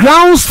bia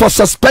grounds for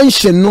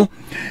suspension no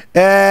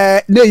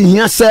they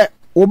here say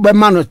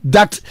obema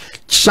that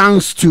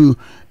chance to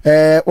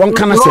one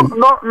can say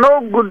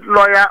no good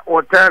lawyer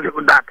will tell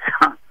you that.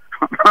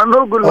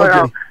 No good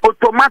lawyer. Okay.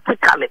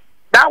 Automatically,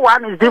 that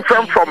one is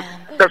different from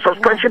the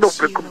suspension of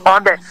Brikum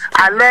or the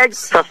alleged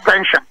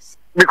suspension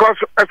because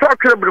a sort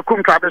of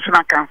Brikum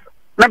traditional cancer.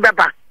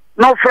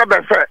 No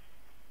further say.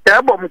 The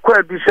album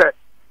could be said.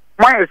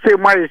 My say,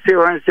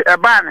 a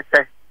ban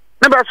say.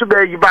 Never should be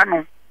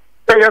Yibano.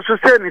 They are to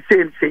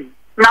say.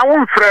 Now,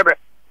 one further.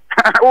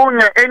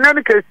 In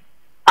any case,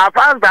 I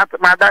found that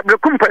my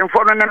Brikum in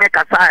front of the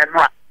Nekasa and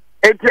what.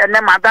 And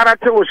then my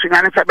director was in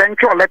a bench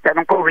or letter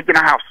and call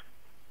original house.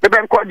 The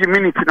bank called the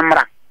minute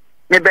number.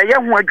 Maybe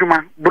young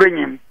Wajuma bring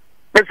him.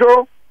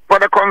 So, for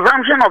the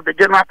consumption of the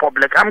general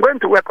public, I'm going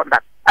to work on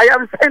that. I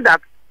am saying that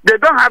they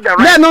don't have the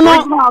right. No.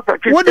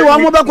 What do you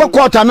want to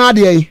court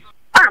another?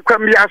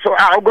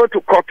 I'll go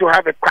to court to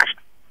have a question.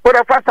 For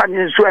the first time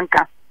in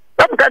Swanka,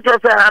 some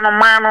catchers are a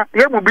man,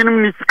 you will be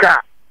in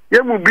Niska,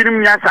 you will be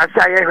in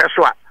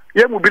Yasasua,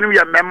 you will be in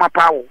your member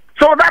power.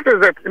 So that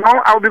is it.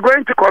 I'll be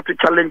going to court to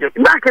challenge it.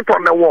 Mark it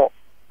on the wall.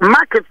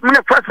 Mark it, my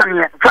person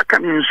here,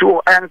 fucking in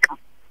Zoo and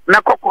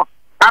Nakoko,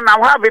 and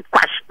I'll have it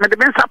cash. May the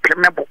men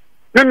supplementable.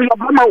 Name your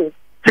mama,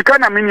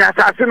 Chicana mini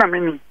assassin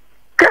mini.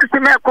 Can't see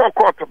me call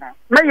court.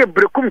 May you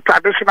Brikum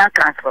traditional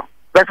council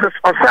versus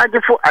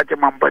Osagifo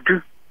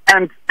Ajamambadu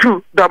and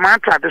 2 Doman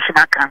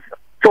traditional council.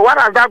 So what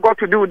has that got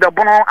to do with the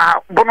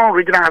Bono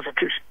regional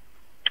institution?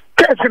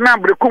 Can't see now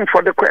Brikum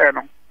for the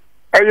Queno.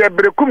 A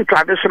Brikum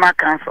traditional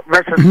council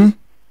versus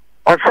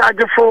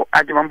Osagifo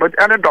Ajamambadu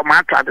and the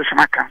Doman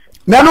traditional council.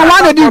 No,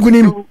 one didn't go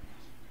him.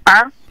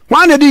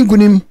 One didn't go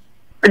him.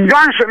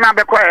 Junction na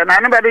be quiet na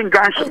anybody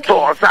junction to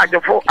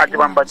Osagifo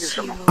Ajamambadu.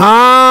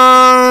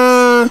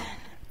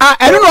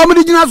 I don't know how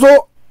many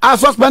so I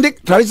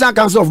suspended traditional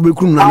council of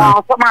Brikum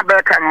now.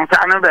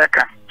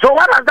 So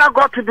what has that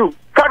got to do?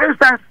 For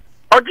instance,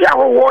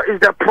 ADWOA is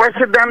the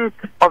president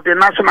of the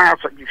National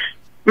Association.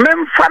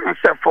 Mem fan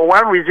for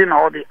one reason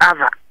or the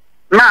other.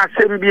 Na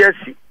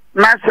SMBSC,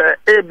 na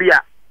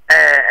ABA,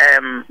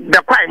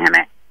 the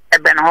Quahene,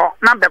 Ebenho,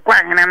 na the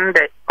Quahene,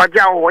 the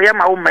ADWOA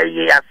Yama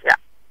Umayasia,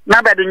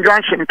 na the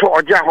injunction to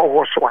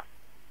ADWOA.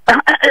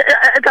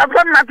 It has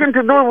got nothing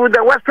to do with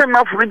the Western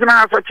North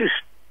Regional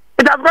Association.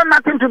 It has got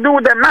nothing to do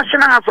with the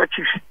National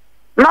Association.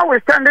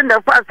 Notwithstanding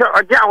the fact that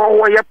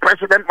ADWOA is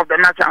president of the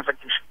National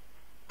Association.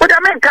 But I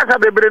mean, I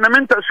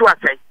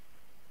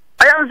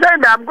am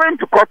saying that I'm going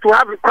to court to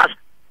have a question.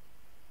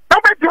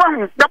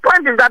 The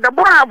point is that the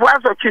Bono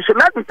Association,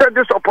 let me take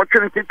this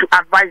opportunity to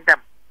advise them.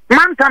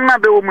 Mantana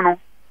be umuno,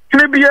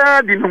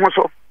 Libya di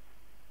Numoso,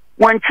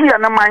 when she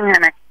and a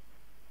man,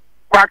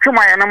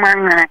 Quachuma and a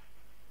man,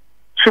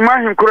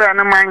 Sumahim Kura and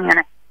a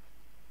man,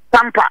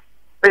 Tampa,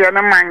 and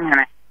a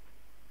man.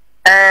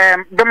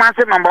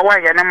 Domasi number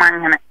 1 yana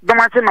manhene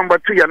domasi number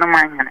 2 yana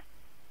manhene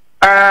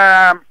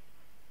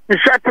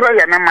Nshatra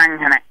yana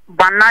manhene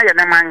Banna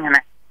yana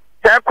manhene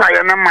Sekwa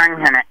yana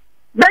manhene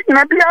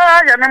Dagina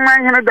biya yana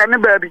manhene da ne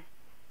baabi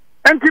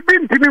enti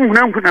bintimi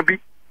hunahuna bi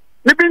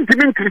ne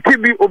bintimi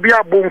nkritibi obi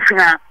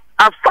abonfia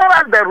as far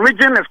as the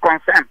region is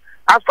concerned,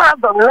 as far as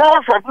the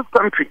laws of this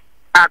country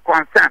are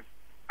concerned,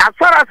 as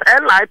far as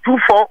LI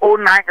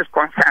 2409 is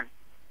concerned,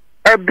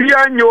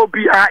 Obia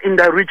Nyobia in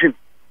the region.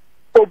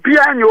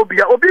 Obia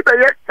Nyobia,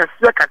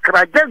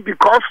 just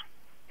because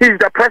he is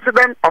the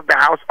president of the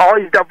house or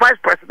he is the vice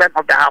president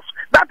of the house.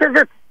 That is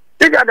it.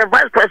 If you are the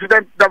vice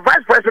president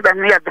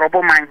near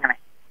Drobo Mangene.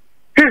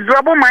 He is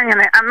Drobo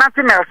Mangene and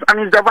nothing else, and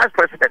he is the vice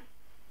president.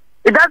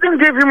 It doesn't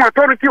give him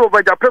authority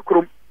over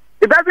Japekurum.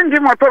 It doesn't give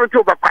him authority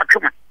over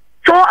Kwachuma.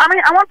 So, I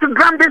mean, I want to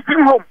drum this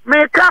thing home.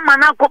 May come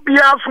and I could be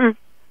awesome.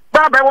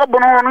 Baba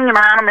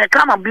Wabono, may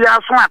come and be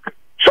awesome.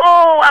 So,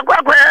 I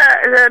got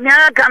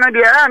near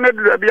Canada, and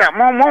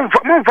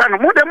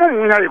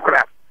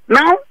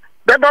now,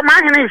 the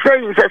Dominion is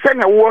saying,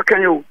 send a work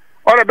on you,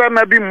 or there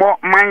may be more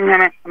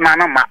mine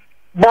Nanama.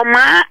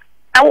 Boma,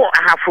 I will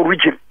have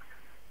region.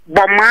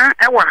 Boma,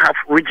 I will have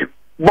region.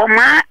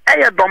 Boma, I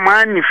a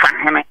domani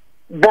fahene.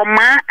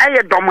 Boma, I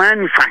a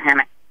domani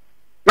fahene.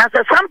 Now,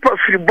 the sample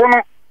free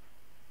bono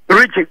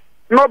region,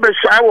 no be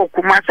shawo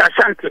Kumasi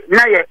Ashanti,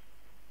 naye,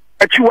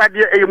 a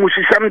chuadia a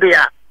musisam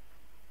dia.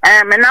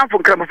 And now for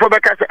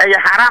Kramphobeka a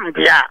haram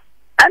dia.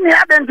 And the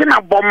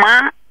other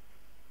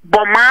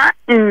Boma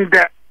in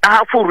the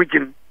Ahafu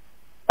region,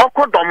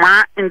 Oko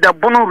Doma in the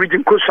Bono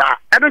region Kusa,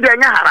 and the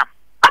haram.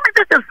 I mean,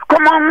 this is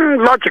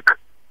common logic.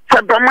 So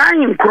Doma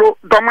in Kro,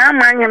 Doma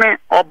Mangene,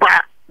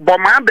 Oba,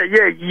 Boma the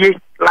year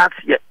last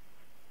year.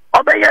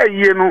 Oba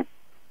ye no,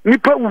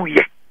 Nipa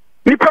Wuyo,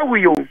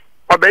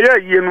 Oba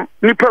ye no,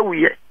 Nipa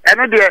Wuye,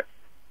 and the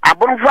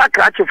Abonfa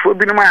catch for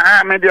Binuma,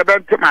 I made a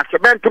Bentomas,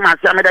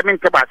 made a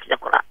Mintabas.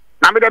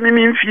 na me dem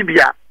mean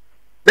fibia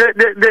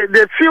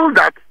they feel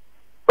that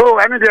oh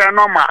any they are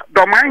normal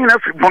do man hina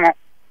fi bono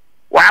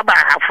wa ba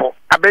hafo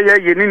abeya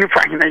ye ni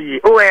fa hina yi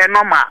oh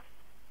normal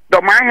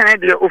do man hina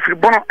de ofri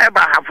bono e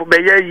ba hafo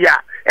beya yi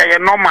a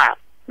normal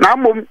na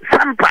mom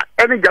sampa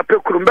any jape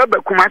kurum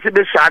baba Kumasi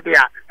be shade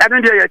a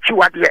any de ya chi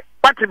wade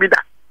what be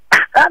that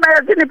ana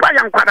ya zini pa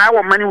yankwada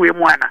wo mani we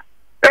mu ana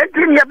enti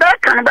ye be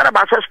kan bere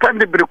ba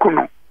suspend breku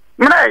no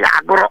mena ya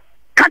agoro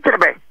ka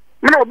kirebe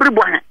mena obiri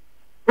bohe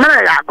mena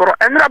ya agoro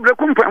enra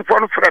breku mpanfo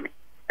no frɛ me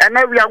and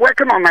now we are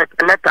working on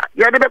a letter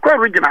yeah the be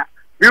original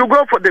you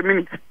go for the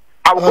minutes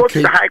I will go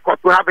to the high court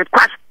to have it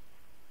quashed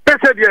they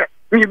said yeah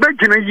me be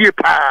gina ye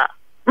pa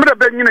mena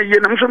be gina ye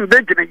na mso me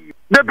be gina ye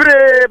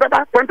debre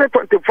baba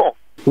 2024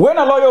 when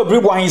a lawyer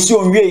obiri bohe si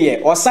onwie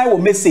ye or sign wo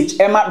message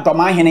Emma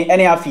Domahene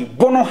ene afi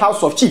Bono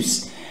House of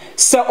Chiefs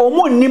se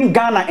omo nim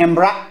Ghana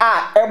embra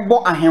a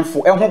ebo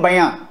ahemfo eho ban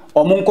a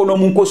omo nko no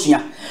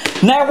munkosua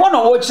na eho na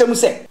wo kyerem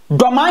se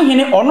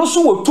Domahene ono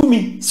so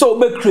wotumi se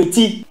obe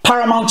create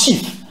paramount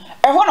chief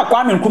eho na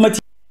Kwame Nkrumah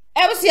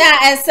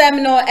ebusia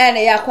ensem no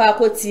ene yakwa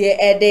akotie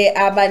ede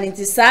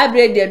abaninti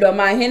sabre de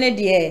Domahene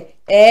de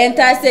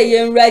enta se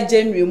yenra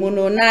January mu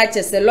no na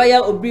kyese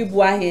lawyer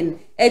Obribuahen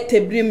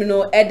etebrim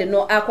no ede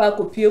no akwa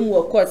akopiem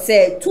wo court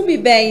se tumi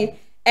ben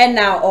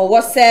ena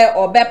owo se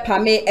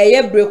obepame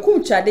eye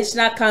brekum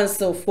traditional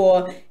council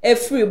for a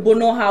free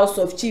Bono House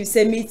of Chiefs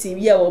meeting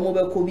ye wo mo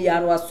be ko bia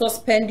no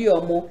suspend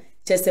yomo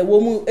kyese wo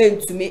mu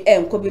entumi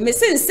enko bi me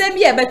se nsem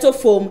ye beto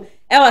fom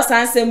e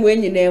wasansem we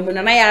nyina mu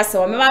na ya ase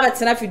wo me ba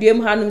betena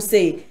fidiem hanum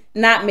sei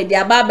na me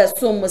dia ba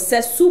besom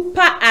se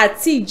super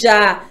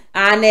atija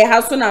ane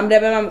haso na mde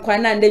be mam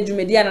kwan na nde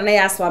dwumedi na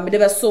ya ase wa me de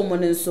besom no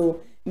nso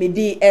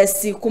medi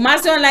esi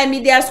Kumasi online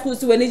media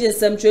schools we nije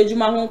nsem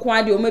twedwuma ho nko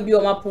ade o ma bi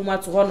o ma poma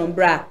to ho no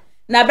bra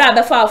na bra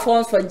be fa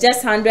phones for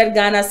just 100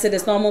 Ghana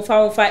cedis na mo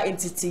fa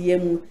entity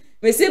yemu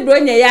me si bro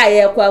nya ya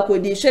ye kwa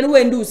kodi hwe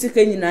we ndu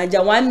usika nyina ja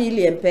 1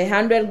 million per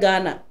 100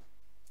 Ghana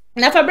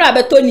na fa bra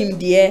be to nim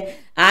de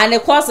ane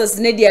courses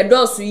ne de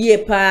dosu ye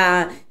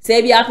pa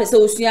se bia pese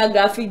osua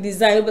graphic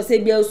design pese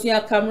bia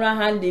osua camera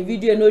handling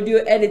video and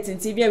audio editing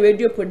TV and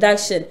radio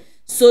production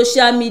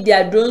social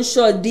media drone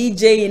shot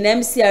DJ in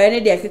MC any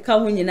de keka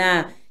ho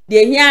nyina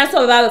de hia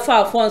so ba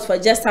for phones for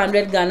just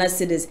 100 Ghana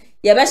cedis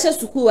ye be she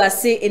suku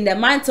ase in the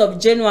month of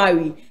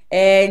January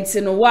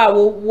and no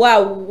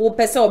wow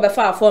pese o be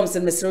for phones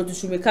in Mr.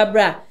 Otushumika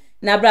bra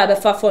na bra be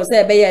for phones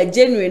e be ya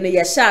January no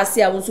ye sha ase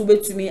a wonso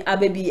betumi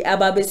ababi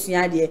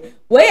ababesua de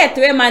we ye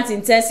 3 month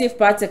intensive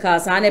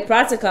practicals and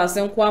practicals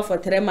nko for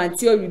 3 months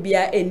theory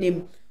bia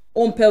enim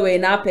umpewe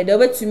na pede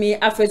obetumi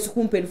afetu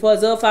kumpen for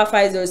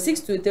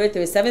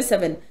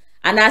 0550623377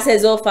 and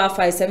access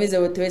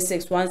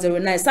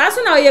 0557036109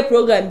 saso na oye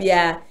program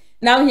bia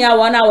na ohia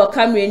one hour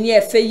camera ni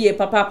efeye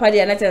papa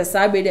de na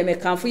tesa be de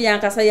mekanfo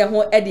yankasa ye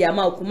ho ede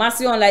ama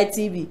Kumasi online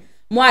TV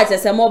mo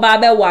atese mo ba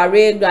be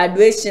ware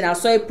graduation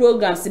aso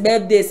programs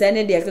birthdays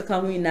ene de keka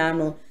ho ina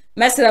no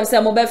mesram se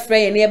mo be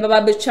free ne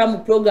baba be twa mo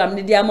program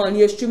ne de ama on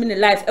ye streaming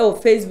live e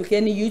Facebook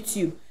and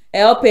YouTube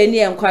help any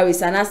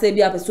enquiries and as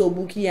be apeso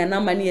booking and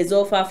number ni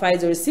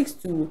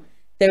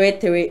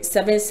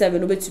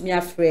 0550623377 obetumi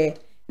afre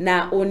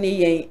na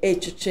oni yen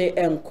etwetwe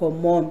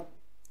enkomo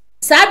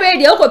sabre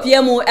de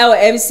okopie mu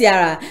e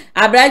MCR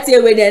abrante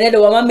we de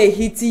wo ma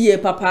hiti ye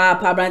papa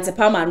abrante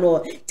pama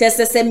no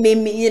tesese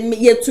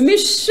ye tumi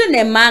hwe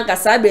ne manka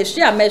sabre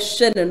hwe a me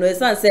hwe no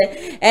esan se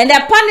and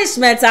the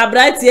punishment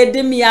abrante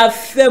de mi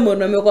afemu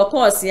no me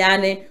kokos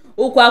yane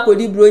ukwa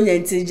akodi bronya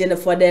ntije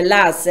for the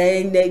last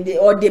and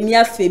or the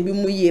mia febi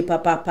mu ye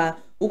papa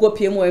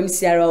ukopie mu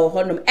MCR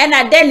honom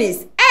ena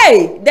Dennis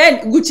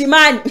then Gucci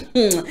man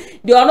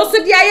the ono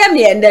so dia ye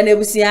me enda na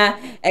busia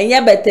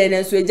enye beten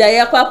nso eja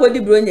ye kwa akodi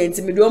bronya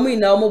ntimi do mu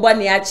ina omo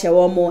bone a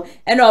chewo mo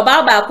ena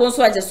oba ba ko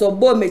so aje so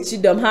bo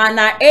mechidom ha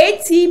na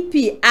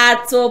ATP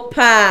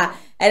atopa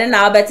ena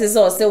na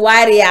obetizo se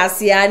wari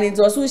asia ni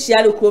zo so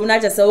hia lo krom na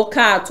aje se wo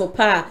ka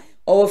atopa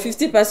or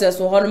 50%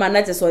 so hono man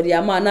na je so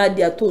dia ma na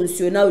dia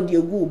tonsuo na odi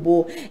egu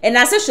bo and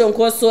asession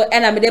ko so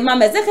ena me de ma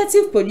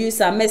executive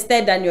producer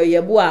Mr. Daniel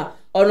Yeboa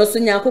ono so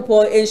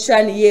nyankopon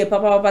ensure ne ye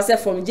papa say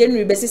from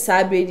January besi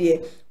sabre die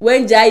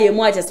when jaye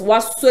mu aje so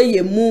waso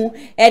ye mu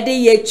e de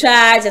ye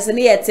twa aje se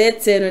ne ye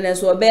tete no ne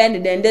so obe ne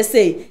dende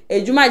say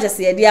ejuma aje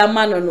se ye de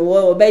ama no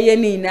no obe ye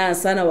ni na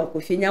ansa na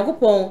wakofi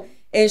nyankopon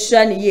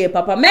ensure ne ye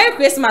papa Merry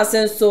Christmas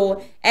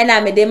so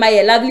ena me de ma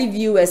ye lovely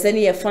viewers and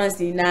ye fans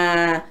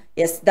na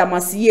yes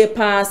damasiye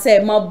pa say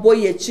ma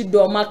boye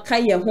chido ma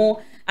kan ye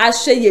ho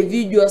ahwe ye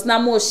videos na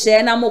mo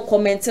share na mo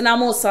comment na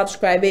mo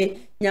subscribe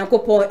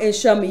nyankopon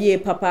ensure ye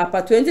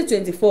papa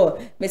 2024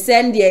 me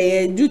send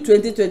ye do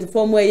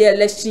 2024 mo ye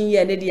election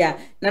year ne dia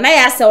na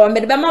ya say wa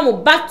me de ma mo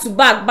back to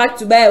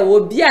back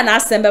obi a na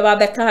asem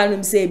ba ka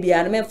hanum say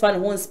bia na me fa ne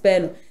ho spare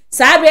no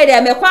sabre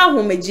de me kwa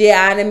homeje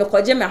a na me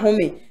koje me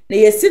home na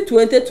ye si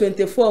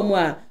 2024 mo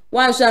a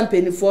wan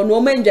champagne for no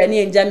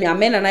mandwane enja me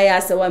amena na ya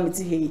say wa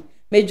meti he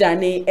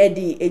medwane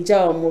edi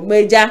eja omo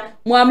meja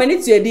mo amani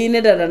tu edi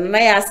ne dada na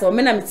ya say o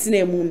me na meti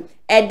na mu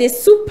edi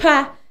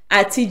super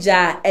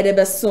atija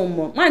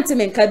edebesom mante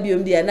menka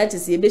biom dia na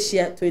chese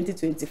ebehia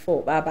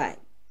 2024 bye bye.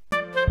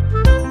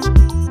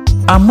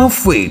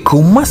 Amafwe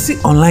Kumasi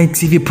online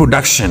TV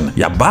production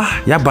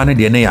yaba ne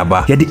de ne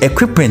yaba ye de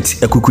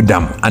equipment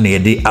ekukudam ana ye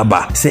de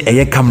aba se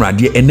eye camera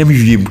de enam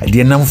wiem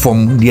de nam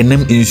fom de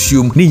enam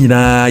ensuom ni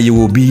nyina ye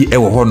wo bi e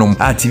wo honom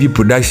a TV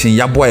production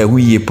yabo ya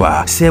huye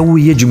pa se wo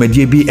ye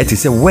dwumadie bi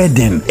etese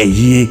wedding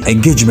eye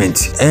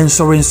engagement and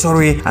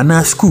sorry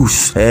ana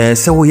schools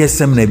se wo ye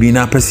seminar bi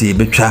na pese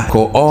betwa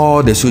ko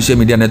all the social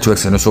media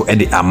networks no so e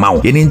de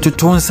amaw ye ni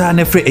ntotonsa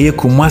na fre eye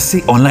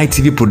Kumasi online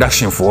TV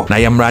production for na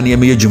yamra na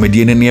ye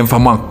dwumadie ne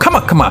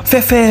Kama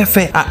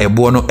fe a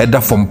ebo no eda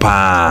from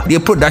pa the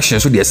production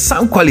so the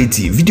sound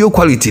quality video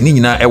quality ni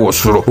nyina e wo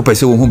soro wo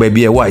pese wo hu ba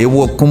bia wa ye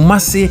wo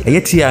Kumasi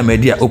eyetia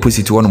media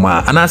opposite one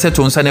ma ana se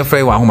to nsa ne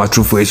frɛ wa homa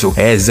trufo so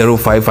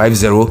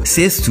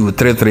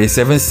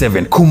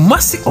 0550623377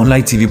 Kumasi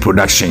online TV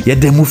production ye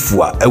demu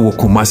fua e wo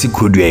Kumasi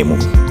kodua mu.